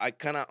 So I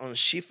kind of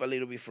unshift a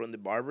little bit from the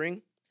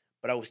barbering,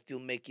 but I was still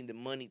making the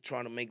money,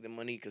 trying to make the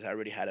money because I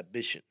already had a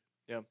vision.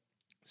 Yeah.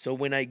 So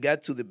when I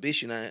got to the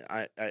vision,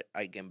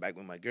 I came back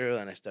with my girl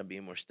and I started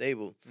being more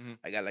stable. Mm-hmm.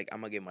 I got like, I'm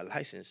going to get my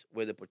license,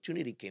 where the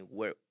opportunity came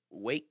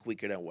way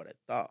quicker than what I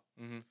thought.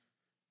 Mm-hmm.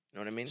 You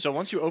know what I mean? So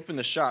once you opened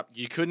the shop,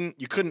 you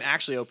couldn't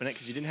actually open it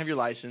because you didn't have your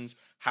license.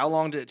 How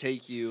long did it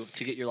take you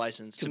to get your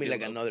license? To me,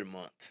 like another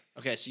month.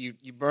 Okay, so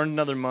you burned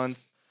another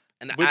month.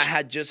 And I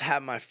had just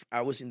had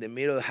I was in the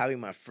middle of having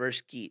my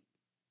first kid.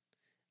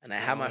 And I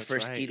had my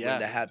first kid when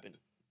that happened.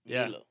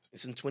 Yeah. Milo.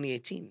 It's in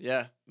 2018.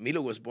 Yeah. Milo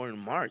was born in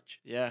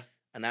March. Yeah.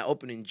 And I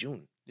opened in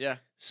June. Yeah.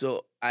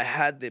 So I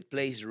had the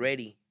place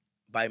ready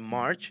by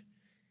March.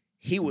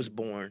 He was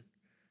born.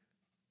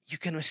 You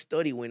cannot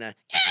study when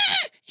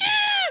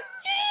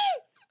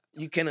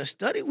you cannot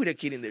study with a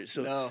kid in there.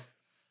 So no.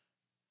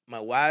 My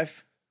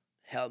wife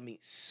helped me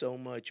so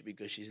much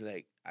because she's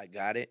like, I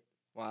got it.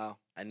 Wow.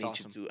 I need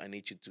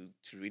you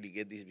to really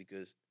get this,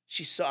 because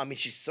she saw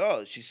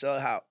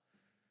how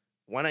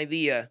one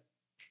idea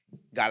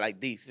got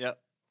like this. Yep.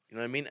 You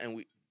know what I mean?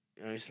 And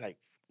it's like,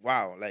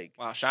 wow, like,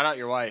 wow. Shout out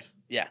your wife.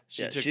 Yeah.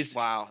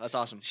 Wow, that's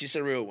awesome. She's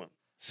a real one.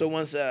 So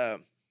once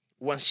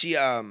she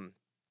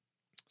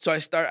so I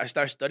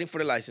start studying for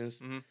the license.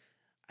 Mm-hmm.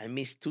 I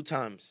missed 2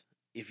 times.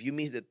 If you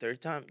miss the 3rd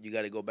time, you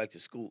got to go back to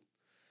school.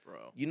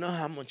 Bro. You know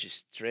how much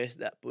stress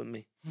that put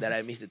me, that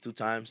I missed the 2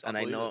 times, and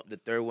I know the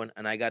 3rd one,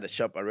 and I got a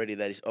shop already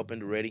that is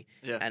open already.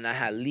 Yeah. And I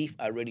had leave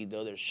already the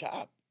other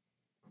shop,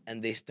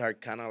 and they start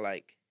kind of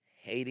like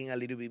hating a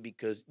little bit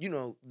because, you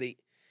know, they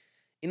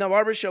in a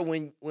barbershop,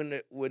 when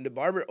the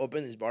barber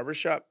opened his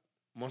barbershop,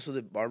 most of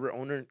the barber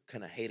owner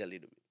kind of hate a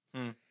little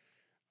bit.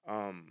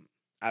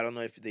 I don't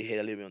know if they hate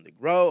a little bit on the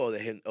grow,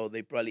 or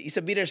they probably, it's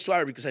a bitter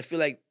swear, because I feel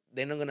like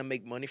they're not gonna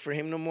make money for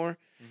him no more.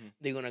 Mm-hmm.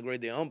 They're gonna grow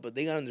their own, but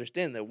they gotta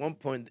understand that at one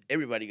point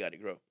everybody gotta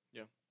grow.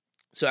 Yeah.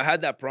 So I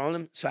had that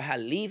problem. So I had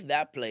leave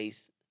that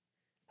place.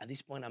 At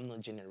this point, I'm not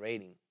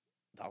generating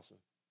 $1,000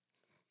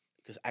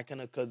 because I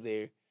cannot cut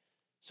there.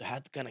 So I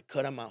had to kind of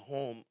cut at my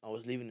home. I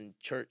was living in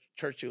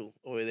Churchill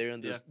over there in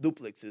those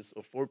duplexes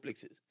or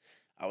fourplexes.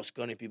 I was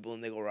cutting people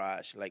in the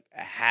garage. Like,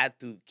 I had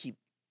to keep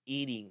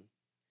eating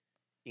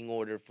in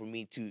order for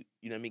me to, you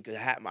know what I mean? Because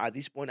at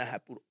this point, I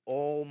had put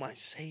all my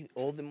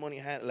all the money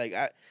I had. Like,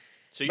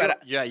 so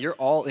you're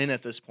all in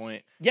at this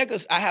point. Yeah,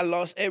 because I had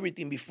lost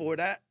everything before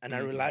that, and I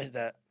realized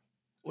that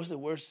what's the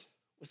worst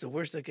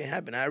that can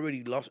happen? I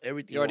already lost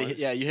everything.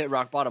 You hit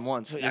rock bottom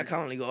once. So I can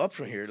only go up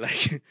from here.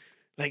 Like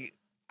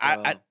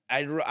I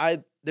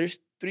there's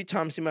 3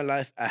 times in my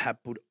life I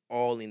have put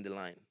all in the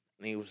line.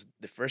 And it was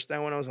the first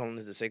time when I was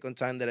homeless, the second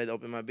time that I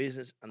opened my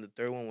business, and the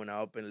 3rd one when I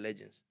opened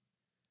Legends.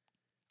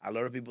 A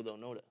lot of people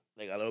don't know that.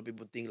 Like, a lot of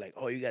people think, like,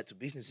 oh, you got 2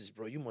 businesses,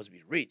 bro. You must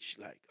be rich.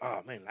 Like,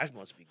 oh, man, life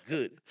must be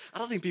good. I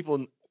don't think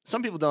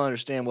some people don't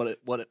understand what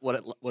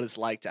it's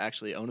like to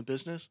actually own a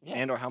business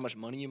and or how much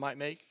money you might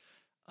make.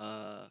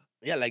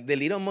 Yeah, like the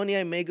little money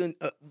I make,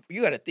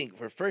 you got to think.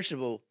 First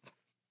of all,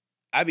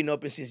 I've been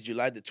open since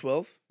July the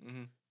 12th.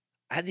 Mm-hmm.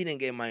 I didn't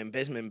get my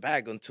investment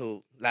back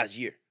until last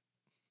year.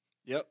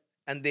 Yep.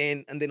 And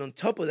then on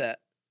top of that,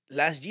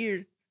 last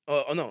year,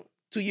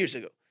 2 years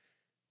ago,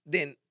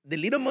 then the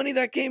little money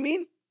that came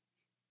in,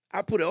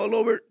 I put it all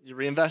over. You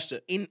reinvest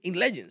it in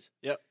Legends.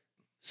 Yep.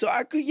 So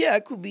I could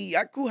have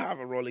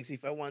a Rolex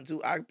if I want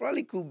to. I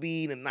probably could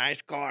be in a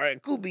nice car.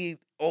 It could be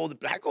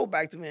I go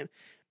back to man.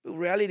 But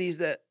reality is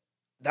that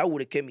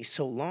would have kept me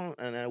so long,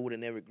 and I would have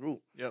never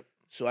grew. Yep.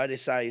 So I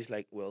decided, it's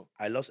like, well,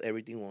 I lost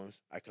everything once.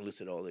 I can lose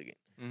it all again.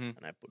 Mm-hmm.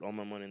 And I put all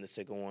my money in the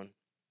second one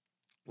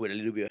with a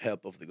little bit of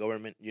help of the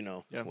government,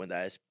 when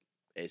that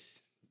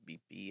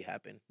SBP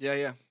happened.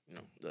 Yeah.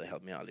 They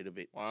helped me out a little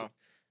bit. Wow. So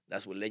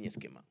that's when Legends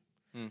came out.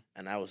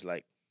 And I was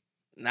like,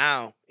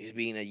 now it's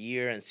been a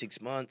year and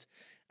 6 months,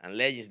 and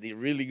Legends did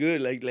really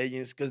good, like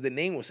Legends, because the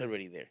name was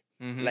already there.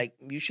 Mm-hmm. Like,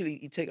 usually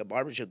it take a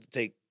barbershop to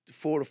take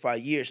 4 to 5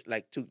 years,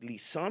 like took Lee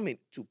Summit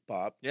to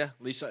pop. Yeah,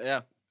 Lisa,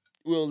 yeah.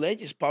 Well,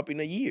 Legends pop in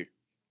a year.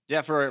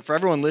 Yeah, for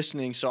everyone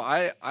listening, so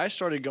I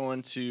started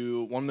going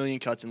to 1 Million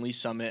Cuts in Lee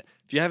Summit.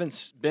 If you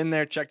haven't been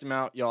there, check them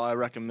out, y'all. I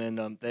recommend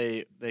them.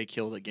 They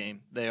kill the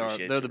game. They're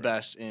the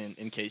best in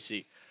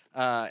KC.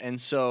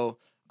 And so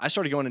I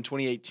started going in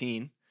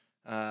 2018.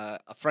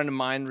 A friend of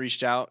mine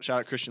reached out. Shout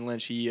out Christian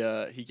Lynch. He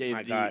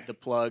gave the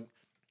plug.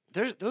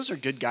 Those are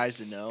good guys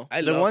to know.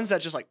 The ones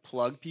that just like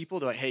plug people.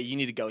 They're like, hey, you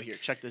need to go here.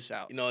 Check this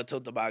out. I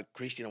talked about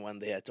Christian one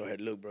day. I told her,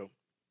 look, bro,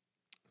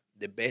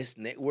 the best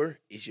network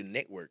is your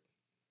network.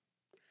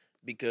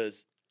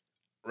 Because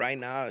right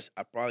now,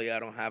 I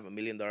don't have $1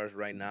 million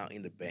right now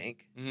in the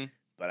bank,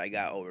 but I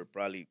got over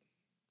probably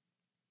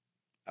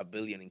 $1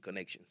 billion in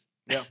connections.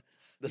 Yeah.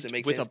 Does it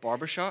make sense? With a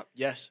barbershop?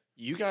 Yes.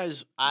 You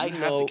guys, have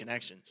the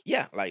connections.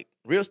 Yeah, like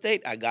real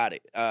estate, I got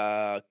it.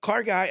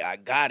 Car guy, I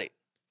got it.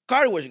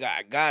 car wash guy.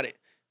 I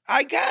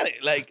got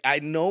it. Like, I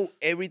know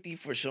everything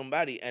for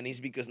somebody, and it's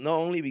because not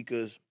only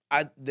because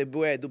the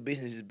way I do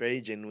business is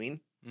very genuine,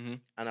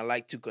 and I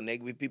like to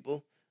connect with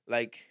people.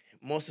 Like,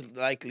 most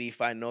likely, if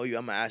I know you,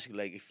 I'm gonna ask you.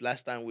 Like, if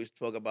last time we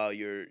spoke about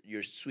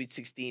your sweet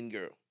 16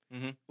 girl,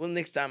 well,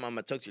 next time I'm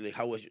gonna talk to you. Like,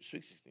 how was your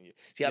sweet 16 girl?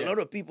 See, a lot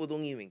of people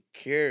don't even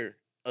care,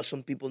 or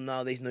some people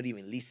nowadays not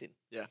even listen.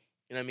 Yeah.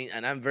 You know what I mean?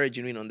 And I'm very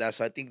genuine on that.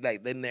 So I think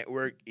like the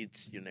network,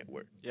 it's your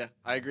network. Yeah,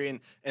 I agree. And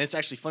it's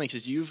actually funny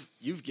because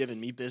you've given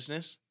me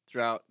business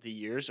throughout the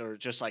years, or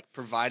just like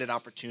provided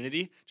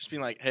opportunity, just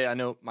being like, hey, I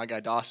know my guy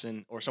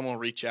Dawson, or someone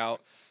will reach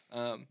out.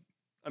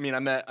 I mean, I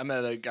met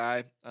a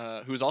guy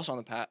who was also on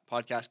the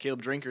podcast,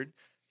 Caleb Drinkard.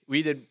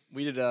 We did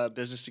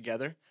business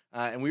together,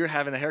 and we were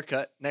having a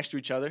haircut next to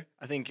each other.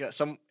 I think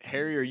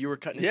Harry or you were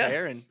cutting his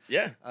hair, and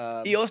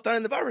he all started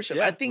in the barbershop.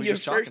 Yeah, I think you're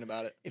first, talking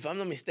about it. If I'm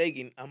not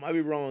mistaken, I might be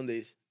wrong on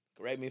this.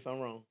 Correct me if I'm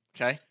wrong.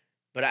 Okay.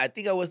 But I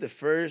think I was the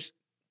first.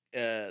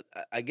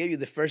 I gave you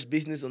the first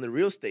business on the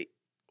real estate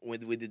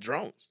with the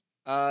drones.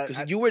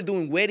 Because you were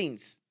doing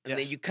weddings, and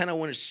then you kind of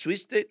want to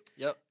switch it.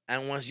 Yep.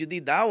 And once you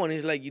did that one,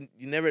 it's like you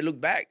never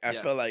look back. I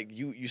felt like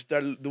you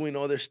started doing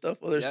other stuff.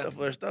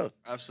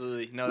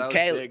 Absolutely. No, that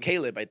was big.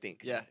 Caleb, I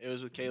think. Yeah, it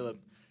was with Caleb.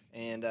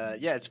 And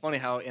it's funny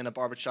how in a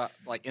barbershop,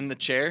 like in the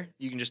chair,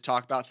 you can just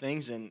talk about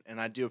things. And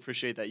I do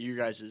appreciate that you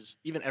guys,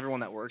 even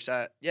everyone that works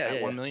at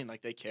 1 million,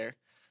 like they care.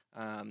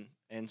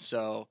 And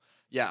so,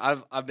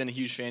 I've been a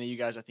huge fan of you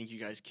guys. I think you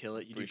guys kill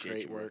it. You do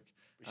great work.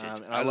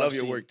 And I love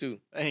your work too.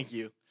 Thank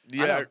you.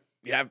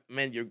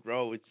 Man, your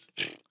growth, it's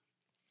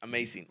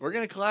amazing. We're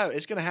gonna collab.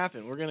 It's gonna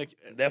happen. We're gonna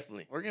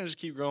just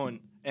keep growing.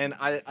 And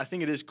I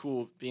think it is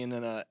cool being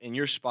in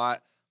your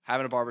spot,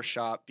 having a barber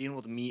shop, being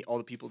able to meet all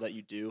the people that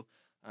you do.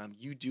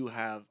 You do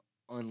have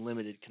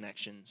unlimited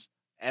connections.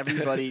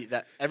 Everyone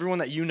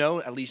that you know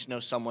at least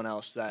knows someone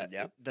else.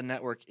 The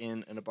network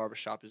in a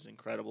barbershop is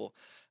incredible.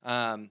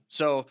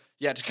 So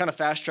to kind of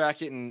fast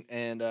track it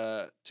and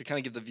to kind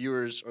of give the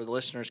viewers or the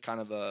listeners kind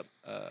of a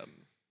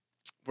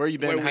where you've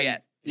been,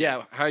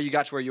 how you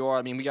got to where you are.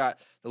 I mean, we got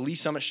the Lee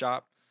Summit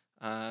shop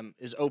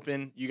is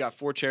open. You got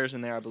 4 chairs in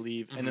there, I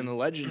believe, and then the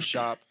Legends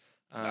shop.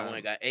 I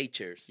only got 8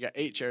 chairs. You got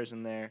 8 chairs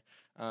in there,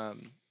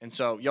 and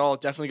so y'all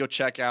definitely go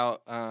check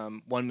out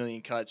 1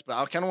 Million Cuts. But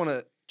I kind of want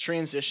to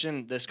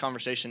transition this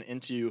conversation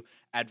into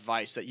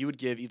advice that you would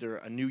give either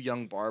a new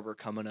young barber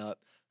coming up,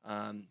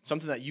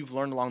 something that you've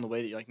learned along the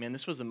way that you're like, man,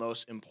 this was the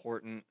most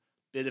important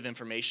bit of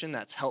information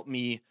that's helped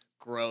me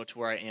grow to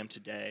where I am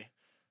today.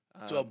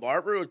 To a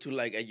barber or to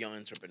like a young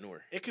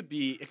entrepreneur? It could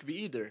be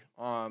either.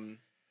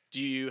 Do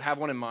you have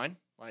one in mind,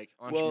 like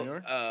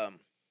entrepreneur? Well,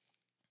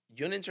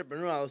 young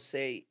entrepreneur, I would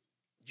say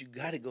you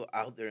got to go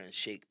out there and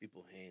shake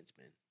people's hands,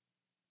 man.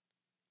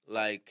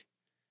 Like,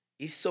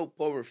 it's so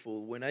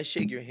powerful. When I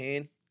shake your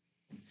hand,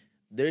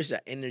 there's an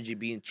energy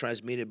being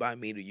transmitted by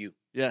me to you.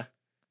 Yeah.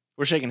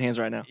 We're shaking hands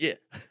right now. Yeah.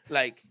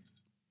 Like,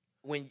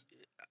 when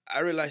I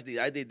realized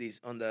I did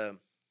this on the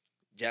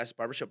Jazz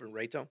Barbershop in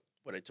Raytown,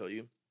 what I told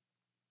you.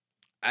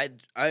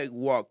 I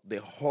walked the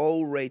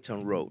whole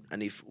Raytown road.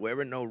 And if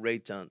whoever know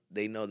Raytown,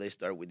 they know they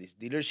start with this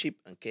dealership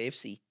and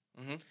KFC.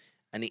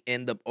 And it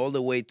end up all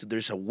the way to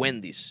there's a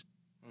Wendy's.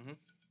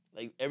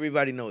 Like,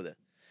 everybody know that.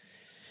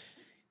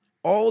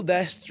 All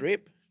that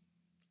strip,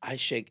 I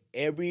shake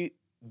every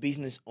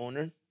business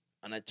owner,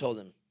 and I told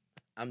them,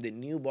 I'm the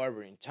new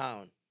barber in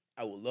town.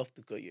 I would love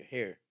to cut your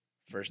hair.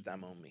 First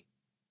time on me.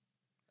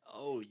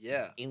 Oh,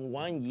 yeah. In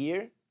 1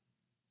 year,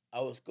 I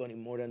was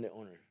cutting more than the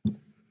owner.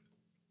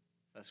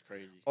 That's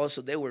crazy.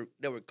 Also, they were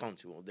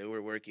comfortable. They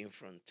were working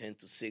from 10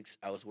 to 6.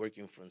 I was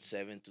working from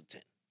 7 to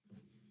 10.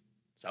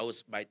 So I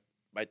was by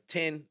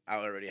 10, I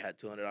already had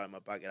 $200 in my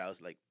pocket.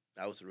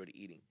 I was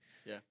already eating.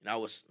 Yeah. And I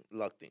was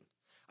locked in.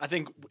 I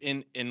think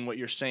in what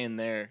you're saying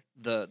there,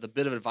 the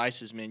bit of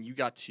advice is, man, you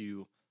got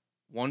to,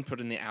 one, put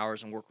in the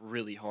hours and work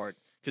really hard.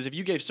 Because if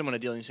you gave someone a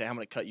deal and you say, I'm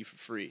going to cut you for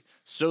free,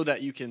 so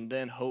that you can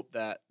then hope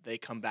that they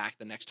come back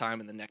the next time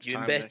and the next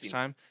time and the next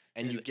time,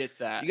 and you get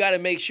that. You got to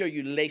make sure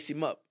you lace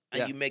him up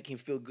and you make him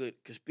feel good.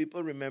 Because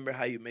people remember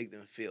how you make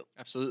them feel.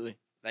 Absolutely.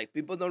 Like,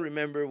 people don't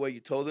remember what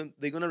you told them.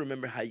 They're going to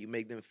remember how you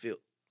make them feel.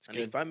 And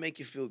if I make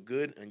you feel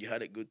good and you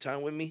had a good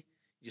time with me,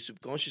 your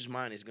subconscious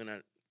mind is going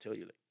to tell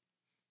you, like,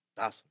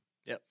 awesome.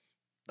 Yep.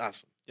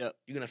 Awesome. Yep.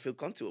 You're going to feel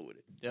comfortable with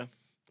it. Yeah.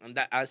 And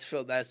I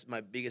felt that's my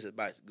biggest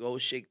advice. Go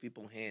shake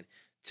people's hand.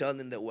 Tell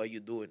them that what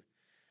you're doing.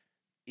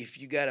 If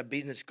you got a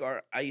business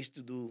card, I used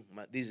to do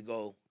this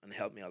goal and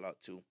help me a lot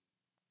too.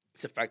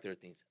 It's a factor of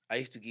things. I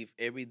used to give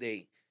every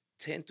day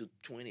 10 to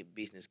 20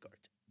 business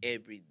cards.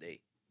 Every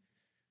day.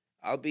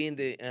 I'll be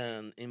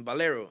in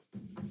Valero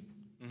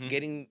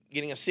getting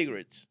a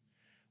cigarettes.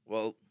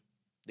 Well,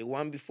 the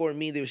one before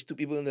me, there was 2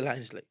 people in the line.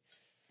 It's like,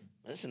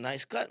 that's a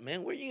nice cut,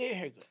 man. Where you get a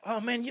haircut? Oh,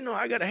 man,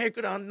 I got a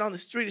haircut down the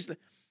street. It's like,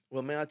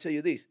 well, man, I'll tell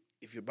you this.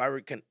 If your barber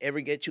can ever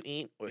get you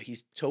in, or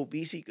he's so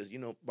busy, because,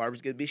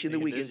 barbers get busy in the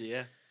weekends,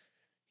 hit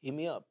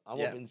me up.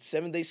 I'm open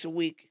 7 days a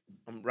week.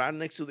 I'm right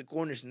next to the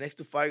corners, next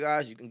to Five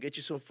Guys. You can get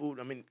you some food.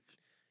 I mean,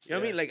 you know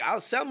what I mean? Like,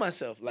 I'll sell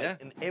myself. Like,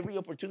 in every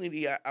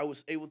opportunity, I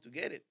was able to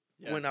get it.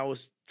 when I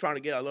was trying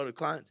to get a lot of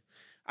clients.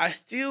 I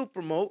still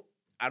promote.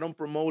 I don't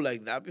promote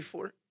like that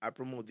before. I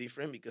promote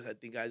different because I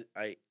think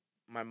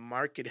my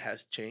market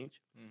has changed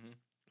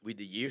with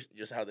the years,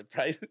 just how the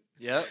price.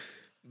 Yep.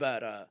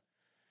 But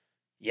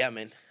yeah,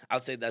 man, I'll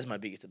say that's my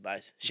biggest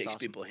advice. Shakes awesome.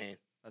 people's hand.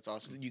 That's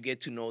awesome. You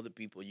get to know the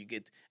people.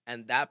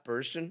 And that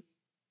person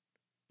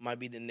might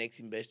be the next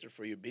investor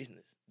for your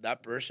business.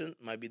 That person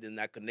might be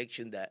that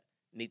connection that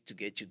need to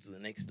get you to the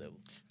next level.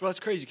 Bro, that's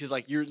crazy because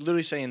like you're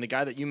literally saying the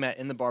guy that you met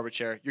in the barber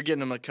chair, you're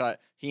getting him a cut.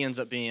 He ends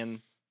up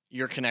being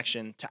your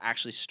connection to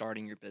actually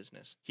starting your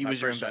business. He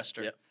was your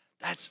investor. Yep.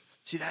 That's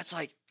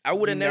like I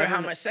would have never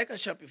had my second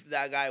shop if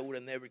that guy would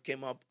have never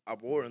came up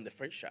aboard on the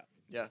first shop.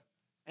 Yeah,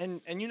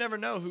 and you never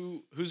know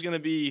who's gonna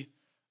be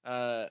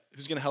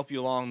who's gonna help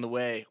you along the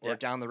way or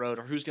down the road,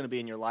 or who's gonna be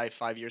in your life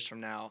 5 years from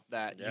now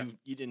that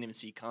you didn't even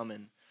see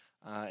coming.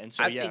 And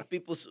so I think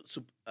people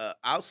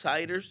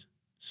outsiders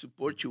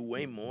support you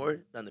way more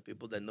than the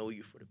people that know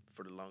you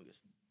for the longest.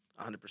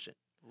 100%.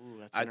 Ooh,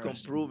 that's I can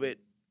prove it.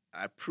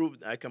 I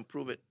can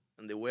prove it,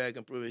 and the way I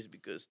can prove it is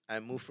because I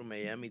moved from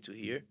Miami to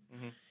here,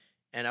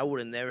 and I would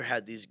have never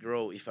had this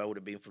grow if I would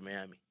have been from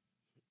Miami.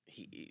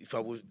 If I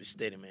would have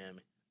stayed in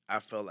Miami, I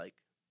felt like,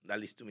 at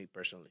least to me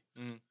personally,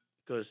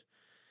 because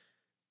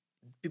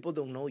people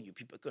don't know you.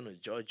 People are gonna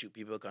judge you.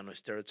 People are gonna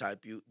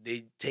stereotype you.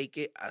 They take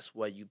it as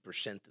what you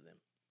present to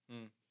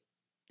them.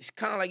 It's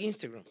kind of like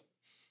Instagram.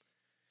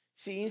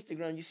 See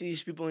Instagram, you see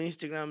these people on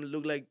Instagram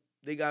look like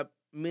they got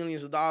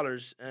millions of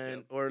dollars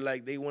or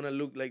like they want to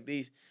look like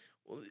this.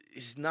 Well,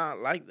 it's not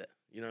like that.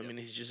 You know what I mean?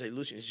 It's just an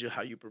illusion. It's just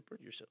how you prepare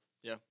yourself.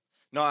 Yeah.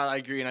 No, I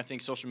agree, and I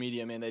think social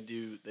media, man,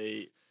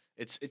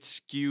 it's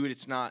skewed.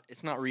 It's not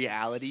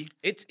reality.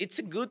 It's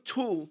a good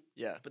tool.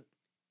 Yeah. But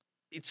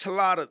it's a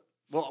lot of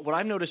what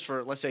I've noticed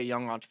for, let's say,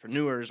 young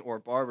entrepreneurs or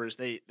barbers,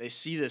 they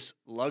see this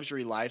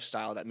luxury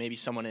lifestyle that maybe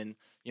someone in,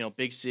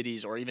 big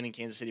cities or even in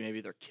Kansas City,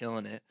 maybe they're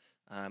killing it.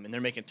 And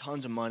they're making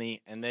tons of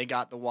money, and they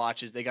got the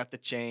watches, they got the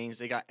chains,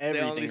 they got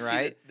everything, they only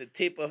right? See the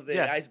tip of the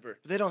iceberg.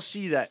 But they don't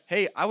see that,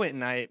 hey, I went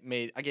and I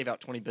gave out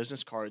 20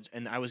 business cards,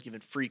 and I was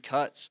given free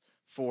cuts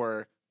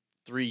for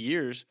 3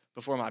 years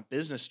before my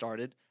business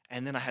started,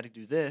 and then I had to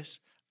do this.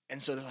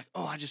 And so they're like,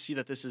 oh, I just see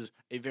that this is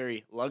a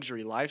very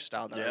luxury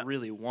lifestyle that I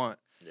really want.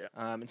 Yeah.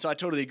 And so I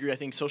totally agree. I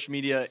think social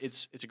media,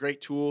 it's a great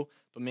tool,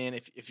 but man,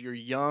 if you're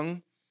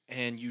young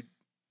and you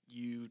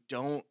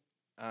don't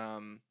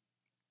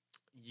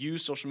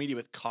use social media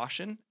with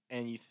caution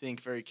and you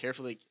think very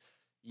carefully,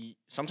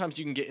 sometimes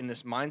you can get in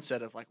this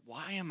mindset of like,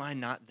 why am I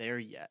not there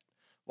yet?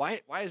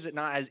 Why is it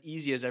not as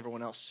easy as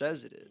everyone else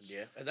says it is?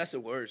 Yeah, and that's the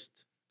worst.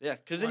 Yeah,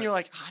 because then you're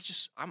like,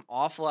 I'm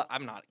awful.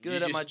 I'm not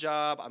good at my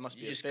job. I must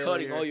be a failure. You're just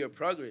cutting all your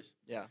progress.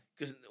 Yeah.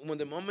 Because when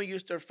the moment you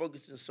start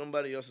focusing on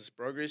somebody else's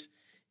progress,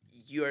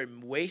 you are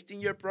wasting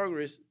your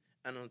progress,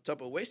 and on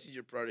top of wasting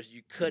your progress,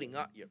 you're cutting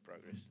out your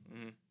progress.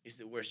 It's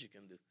the worst you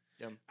can do.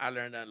 Yeah. I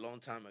learned that a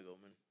long time ago,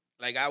 man.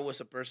 Like, I was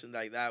a person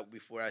like that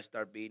before I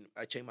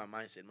changed my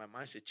mindset. My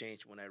mindset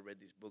changed when I read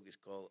this book. It's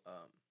called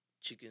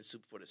Chicken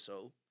Soup for the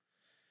Soul.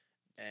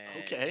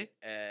 And, okay.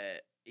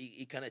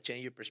 It kind of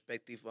changed your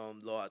perspective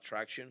on law of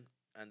attraction.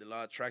 And the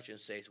law of attraction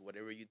says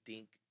whatever you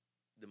think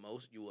the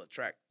most, you will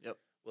attract. Yep.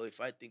 Well, if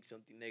I think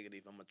something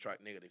negative, I'm going to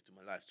attract negative to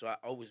my life. So I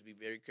always be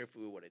very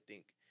careful with what I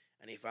think.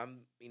 And if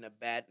I'm in a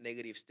bad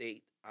negative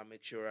state, I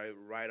make sure I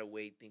right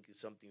away think of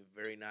something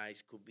very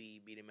nice. Could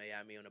be being in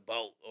Miami on a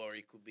boat, or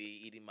it could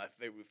be eating my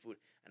favorite food.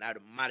 And I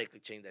automatically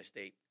change that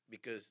state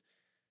because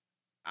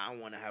I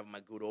want to have my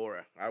good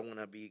aura. I want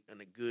to be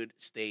in a good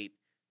state,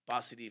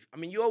 positive. I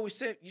mean, you always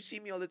say, you see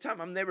me all the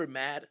time. I'm never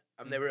mad.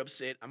 I'm never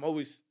upset. I'm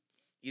always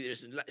either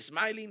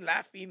smiling,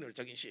 laughing, or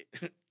talking shit.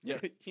 Yeah.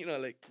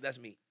 Like, that's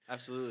me.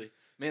 Absolutely.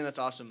 Man, that's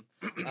awesome.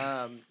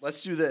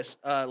 Let's do this.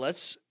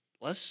 Let's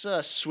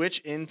switch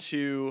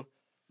into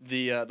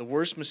the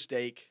worst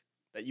mistake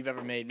that you've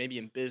ever made, maybe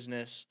in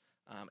business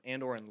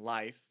and or in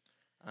life.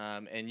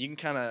 And you can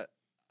kind of,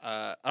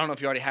 I don't know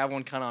if you already have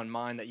one kind of on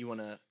mind that you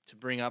want to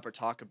bring up or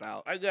talk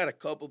about. I got a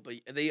couple, but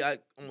I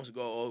almost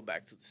go all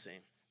back to the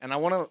same. And I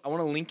want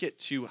to link it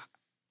to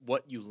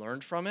what you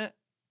learned from it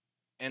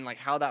and like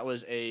how that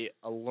was a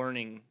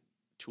learning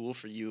tool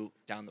for you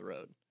down the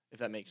road, if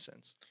that makes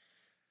sense.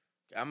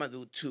 I'm going to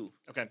do two.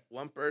 Okay.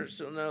 One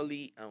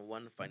personally and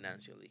one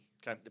financially.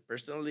 Okay. The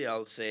personally,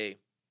 I'll say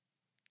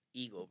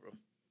ego, bro.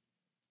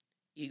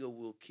 Ego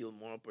will kill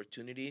more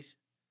opportunities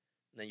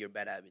than your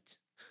bad habits.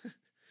 And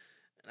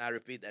I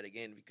repeat that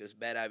again because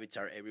bad habits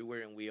are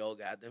everywhere and we all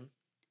got them.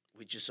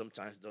 We just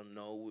sometimes don't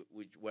know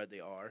where they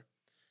are.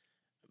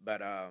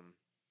 But,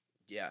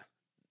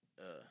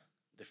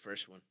 the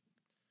first one.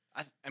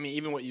 I mean,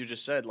 even what you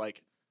just said,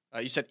 like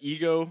you said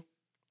ego.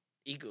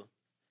 Ego.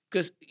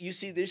 Because you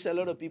see, there's a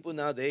lot of people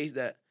nowadays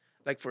that,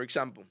 like, for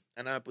example,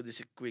 and I'll put this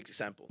a quick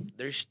example.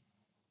 There's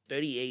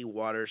 38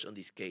 waters on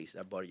this case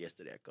I bought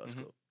yesterday at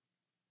Costco.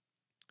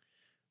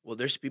 Well,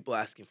 there's people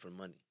asking for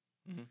money.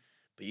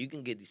 But you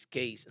can get this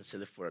case and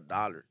sell it for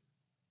 $1.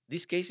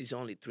 This case is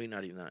only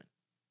 $3.99.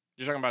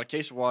 You're talking about a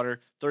case of water,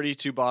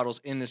 32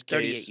 bottles in this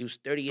case. 38. It was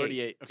 38.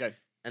 38, okay.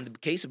 and the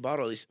case of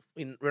bottle is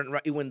it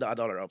went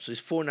 $1 up, so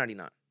it's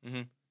 $4.99.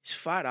 Mm-hmm. It's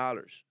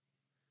 $5.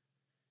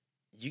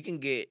 You can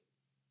get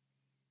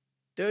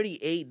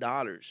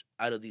 $38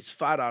 out of this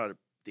 $5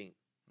 thing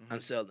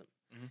and sell them.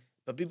 Mm-hmm.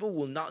 But people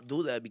will not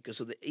do that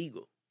because of the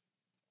ego.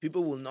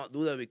 People will not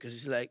do that because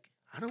it's like,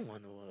 I don't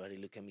want nobody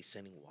look at me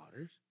sending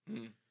waters.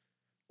 Mm-hmm.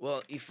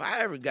 Well, if I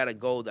ever got a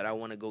goal that I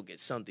want to go get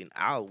something,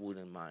 I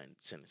wouldn't mind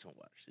sending some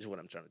waters. Is what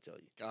I'm trying to tell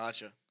you.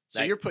 Gotcha.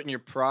 So you're putting your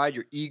pride,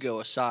 your ego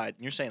aside,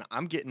 and you're saying,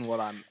 I'm getting what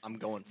I'm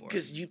going for.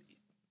 Because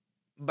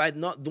by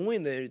not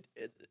doing that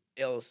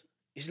else,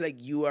 it's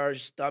like you are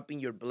stopping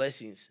your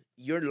blessings.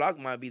 Your luck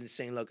might be the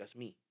same luck as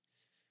me.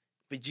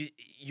 But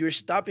you're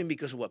stopping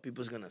because of what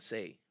people's going to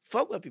say.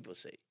 Fuck what people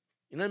say.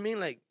 You know what I mean?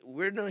 Like,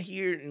 we're not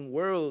here in the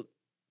world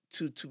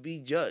to be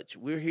judged.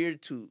 We're here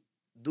to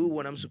do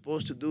what I'm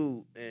supposed to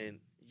do, and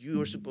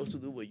you are supposed to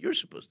do what you're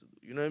supposed to do.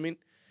 You know what I mean?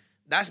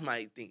 That's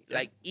my thing. Yeah.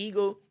 Like,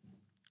 ego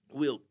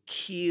will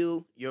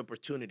kill your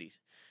opportunities.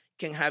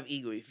 You can have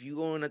ego. If you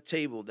go on a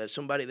table that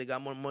somebody that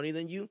got more money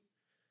than you,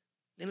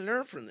 then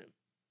learn from them.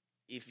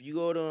 If you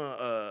go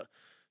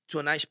to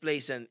a nice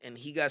place and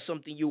he got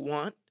something you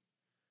want,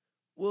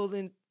 well,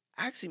 then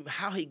ask him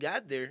how he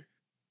got there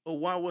or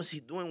what was he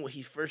doing when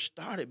he first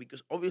started,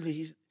 because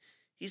obviously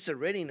he's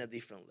already in a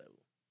different level.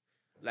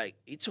 Like,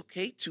 it's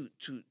okay to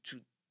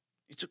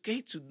it's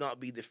okay to not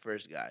be the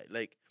first guy.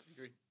 Like,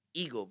 Agreed.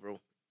 Ego, bro.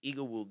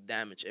 Ego will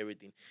damage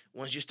everything.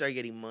 Once you start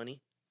getting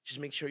money, just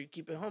make sure you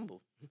keep it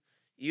humble.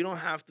 You don't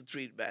have to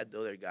treat bad the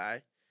other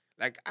guy.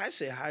 Like, I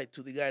say hi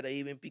to the guy that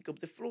even pick up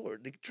the floor,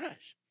 the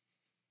trash.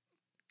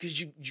 Because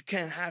you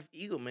can't have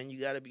ego, man. You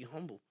got to be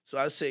humble. So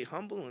I say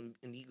humble and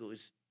ego,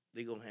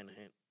 they go hand in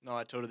hand. No,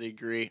 I totally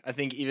agree. I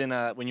think even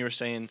when you were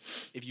saying,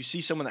 if you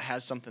see someone that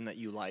has something that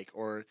you like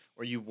or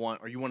you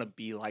want to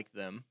be like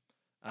them,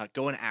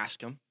 go and ask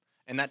them.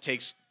 And that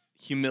takes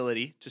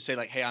humility to say,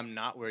 like, hey, I'm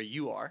not where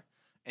you are.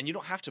 And you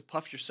don't have to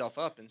puff yourself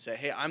up and say,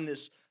 hey, I'm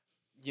this,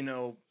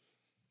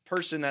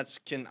 person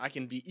I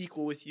can be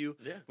equal with you.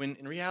 Yeah. When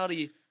in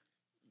reality,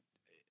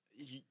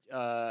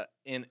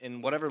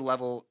 in whatever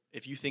level,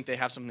 if you think they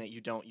have something that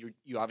you don't,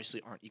 you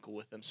obviously aren't equal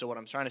with them. So what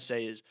I'm trying to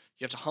say is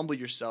you have to humble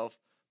yourself,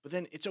 but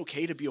then it's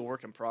okay to be a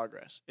work in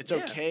progress. It's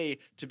okay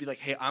to be like,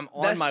 hey, I'm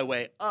on my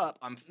way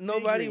up.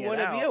 Nobody want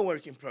to be a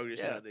work in progress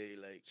nowadays.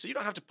 Like, so you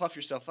don't have to puff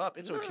yourself up.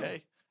 It's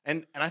okay.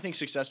 And I think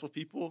successful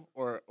people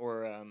or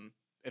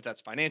if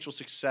that's financial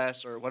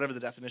success or whatever the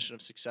definition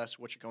of success,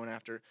 what you're going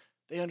after,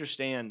 they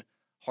understand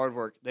hard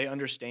work. They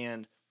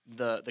understand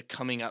the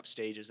coming up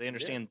stages. They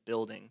understand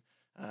building.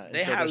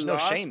 They so have there's no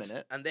lost, shame in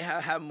it. And they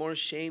have more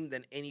shame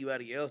than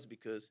anybody else,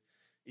 because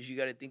if you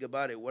got to think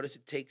about it, what does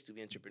it take to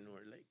be an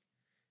entrepreneur? Like,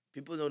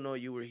 people don't know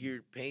you were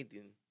here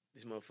painting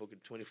this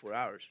motherfucker 24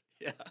 hours.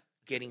 Yeah.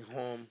 Getting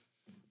home,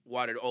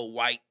 watered all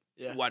white,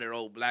 watered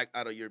all black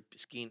out of your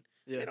skin.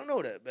 Yeah. They don't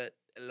know that, but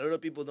a lot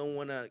of people don't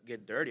want to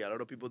get dirty. A lot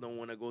of people don't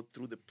want to go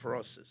through the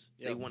process.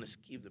 Yep. They want to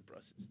skip the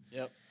process.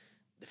 Yep.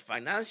 The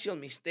financial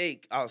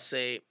mistake, I'll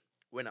say,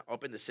 when I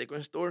opened the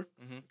second store,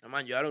 and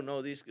mind you, I don't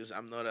know this because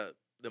I'm not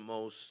the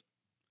most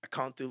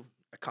accountant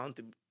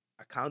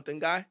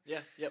guy. Yeah.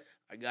 Yep.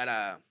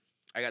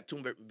 I got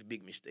two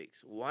big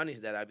mistakes. One is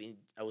that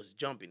I was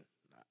jumping.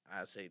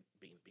 I say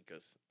being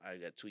because I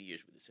got 2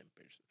 years with the same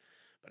person,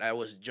 but I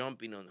was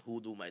jumping on who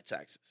do my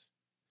taxes.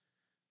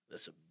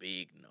 That's a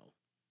big no.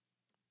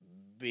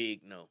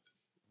 Big no.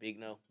 Big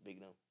no. Big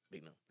no.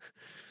 Big no.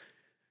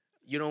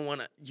 You don't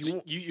want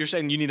to. You're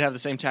saying you need to have the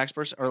same tax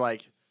person, or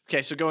like,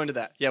 okay, so go into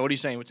that. Yeah, what are you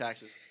saying with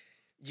taxes?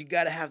 You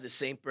got to have the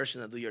same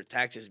person that do your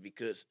taxes,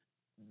 because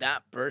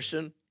that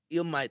person,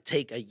 it might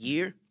take a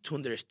year to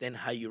understand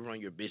how you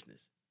run your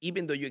business.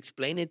 Even though you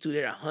explain it to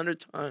her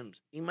 100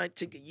 times, it might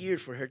take a year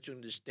for her to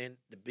understand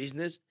the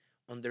business,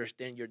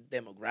 understand your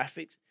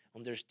demographics,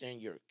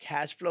 understand your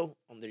cash flow,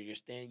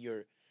 understand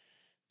your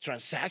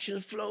transaction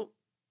flow.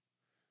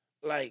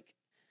 Like,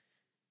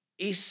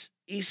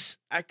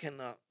 I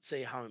cannot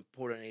say how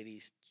important it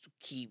is to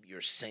keep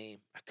your same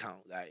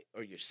account guy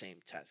or your same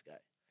task guy.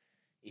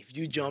 If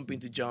you jump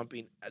into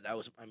jumping, that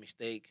was my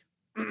mistake.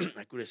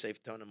 I could have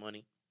saved a ton of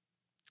money.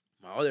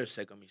 My other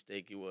second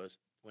mistake, it was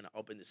when I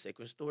opened the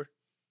second store.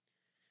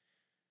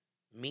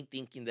 Me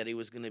thinking that it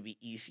was going to be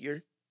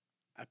easier,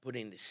 I put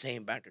in the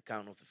same bank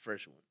account of the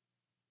first one.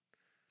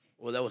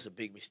 Well, that was a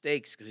big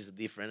mistake because it's a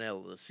different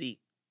LLC.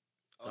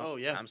 Oh,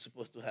 yeah. I'm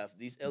supposed to have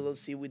this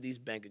LLC with this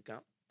bank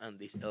account and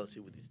this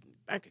LLC with this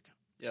bank account.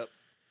 Yep.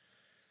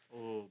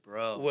 Oh,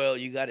 bro. Well,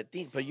 you got to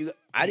think. But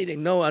I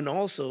didn't know. And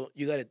also,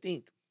 you got to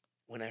think.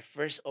 When I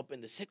first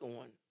opened the second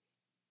one,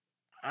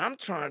 I'm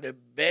trying the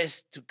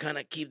best to kind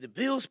of keep the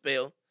bills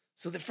paid.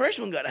 So the first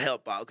one got to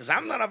help out, because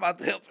I'm not about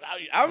to help out.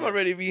 I'm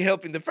already been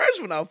helping the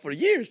first one out for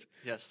years.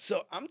 Yes.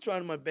 So I'm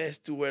trying my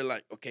best to where,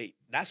 like, okay,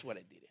 that's what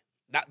I did.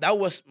 That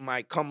was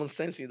my common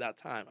sense in that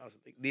time. I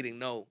didn't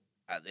know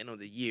at the end of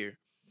the year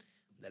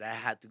that I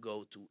had to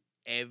go to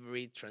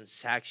every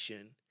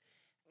transaction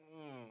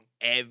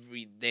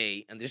every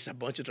day. And there's a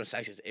bunch of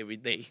transactions every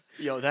day.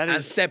 Yo, that is...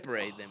 And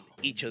separate them,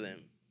 each of them.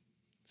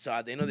 So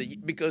at the end of the year,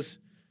 because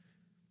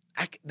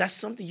that's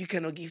something you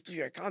cannot give to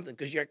your accountant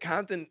because your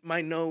accountant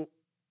might know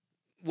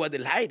what the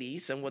light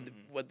is and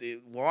what the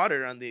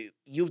water on the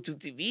YouTube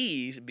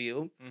TV is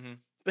bill,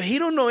 but he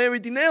don't know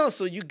everything else.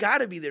 So you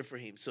gotta be there for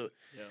him. So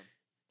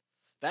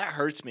that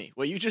hurts me.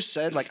 What you just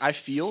said, like I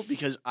feel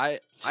because I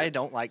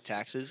don't like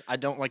taxes. I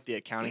don't like the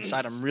accounting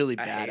side. I'm really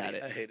bad at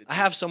it. I hate it. I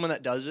have someone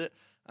that does it.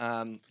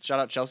 Shout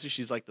out Chelsea.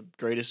 She's like the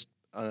greatest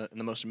and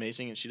the most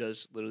amazing, and she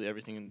does literally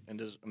everything and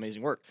does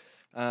amazing work.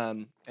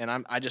 And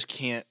I just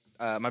can't.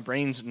 My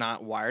brain's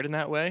not wired in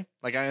that way.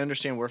 Like I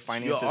understand where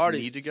finances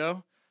need to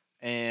go,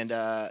 and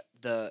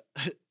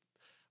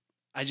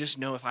I just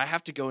know if I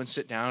have to go and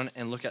sit down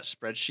and look at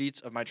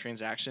spreadsheets of my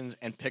transactions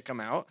and pick them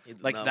out,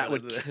 like that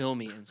would kill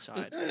me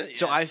inside.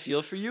 So I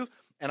feel for you,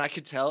 and I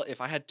could tell if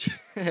I had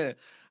to.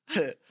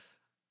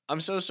 I'm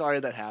so sorry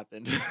that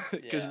happened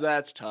because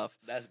that's tough.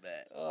 That's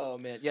bad. Oh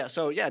man, yeah.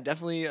 So yeah,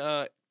 definitely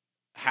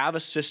have a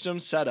system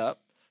set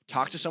up.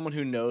 Talk to someone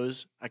who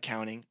knows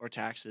accounting or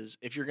taxes.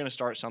 If you're going to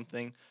start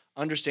something,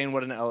 understand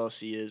what an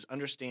LLC is.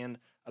 Understand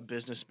a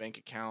business bank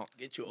account.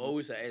 Get you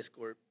always an S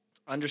corp.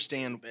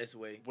 Understand best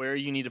way where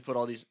you need to put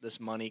all this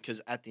money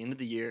because at the end of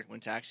the year, when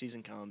tax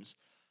season comes,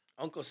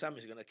 Uncle Sam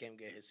is gonna come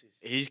get his.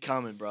 He's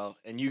coming, bro,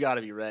 and you got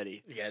to be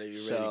ready. You got to be ready.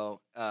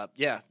 So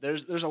yeah,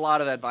 there's a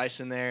lot of advice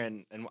in there,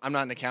 and I'm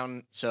not an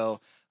accountant,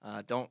 so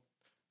don't.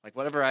 Like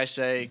whatever I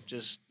say,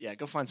 just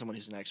go find someone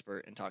who's an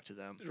expert and talk to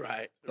them.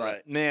 Right.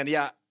 Man,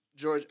 yeah,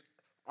 George,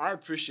 I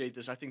appreciate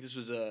this. I think this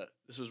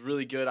was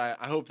really good. I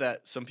hope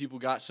that some people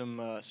got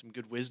some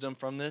good wisdom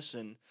from this,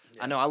 and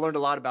I know I learned a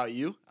lot about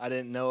you. I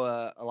didn't know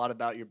a lot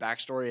about your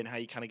backstory and how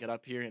you kind of got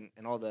up here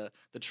and all the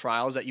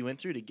trials that you went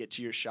through to get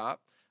to your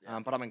shop. Yeah.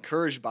 But I'm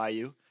encouraged by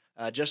you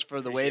just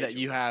for the way that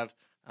you have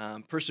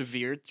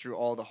persevered through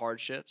all the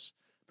hardships.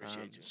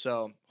 Appreciate you.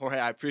 So, Jorge,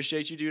 I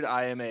appreciate you, dude.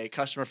 I am a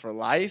customer for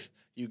life.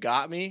 You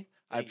got me.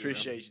 I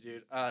appreciate you,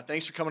 dude.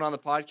 Thanks for coming on the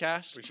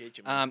podcast. Appreciate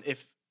you, man.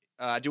 If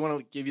I do want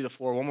to give you the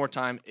floor one more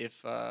time.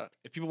 If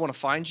people want to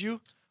find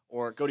you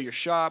or go to your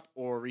shop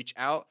or reach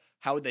out,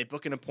 how would they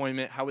book an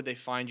appointment? How would they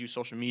find you?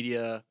 Social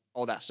media,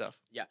 all that stuff.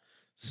 Yeah.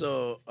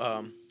 So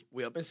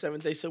we open 7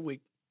 days a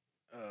week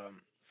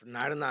from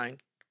 9 to 9.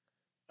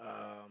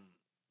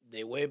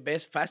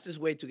 The fastest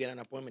way to get an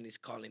appointment is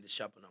calling the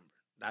shop number.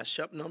 That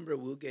shop number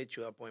will get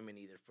you an appointment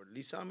either for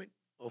Lee Summit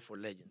or for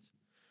Legends.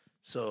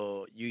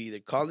 So you either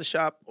call the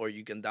shop or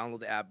you can download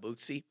the app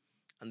Booksy.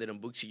 And then on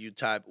Booksy, you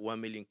type 1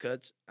 million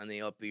cuts, and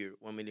then up here,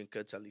 1 million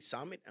cuts at Lee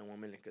Summit and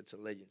 1 million cuts at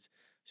Legends.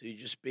 So you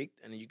just pick,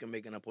 and then you can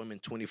make an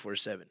appointment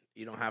 24/7.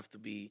 You don't have to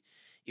be,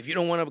 if you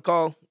don't want to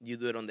call, you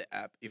do it on the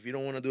app. If you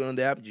don't want to do it on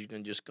the app, you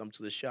can just come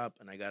to the shop,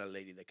 and I got a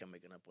lady that can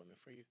make an appointment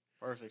for you.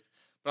 Perfect.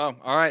 Well,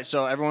 all right.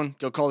 So everyone,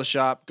 go call the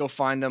shop. Go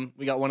find them.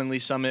 We got one in Lee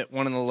Summit,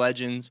 one in the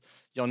Legends.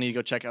 Y'all need to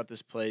go check out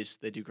this place.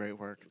 They do great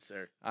work. Yes,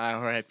 sir.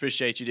 All right.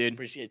 Appreciate you, dude.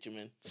 Appreciate you,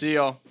 man. See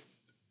y'all.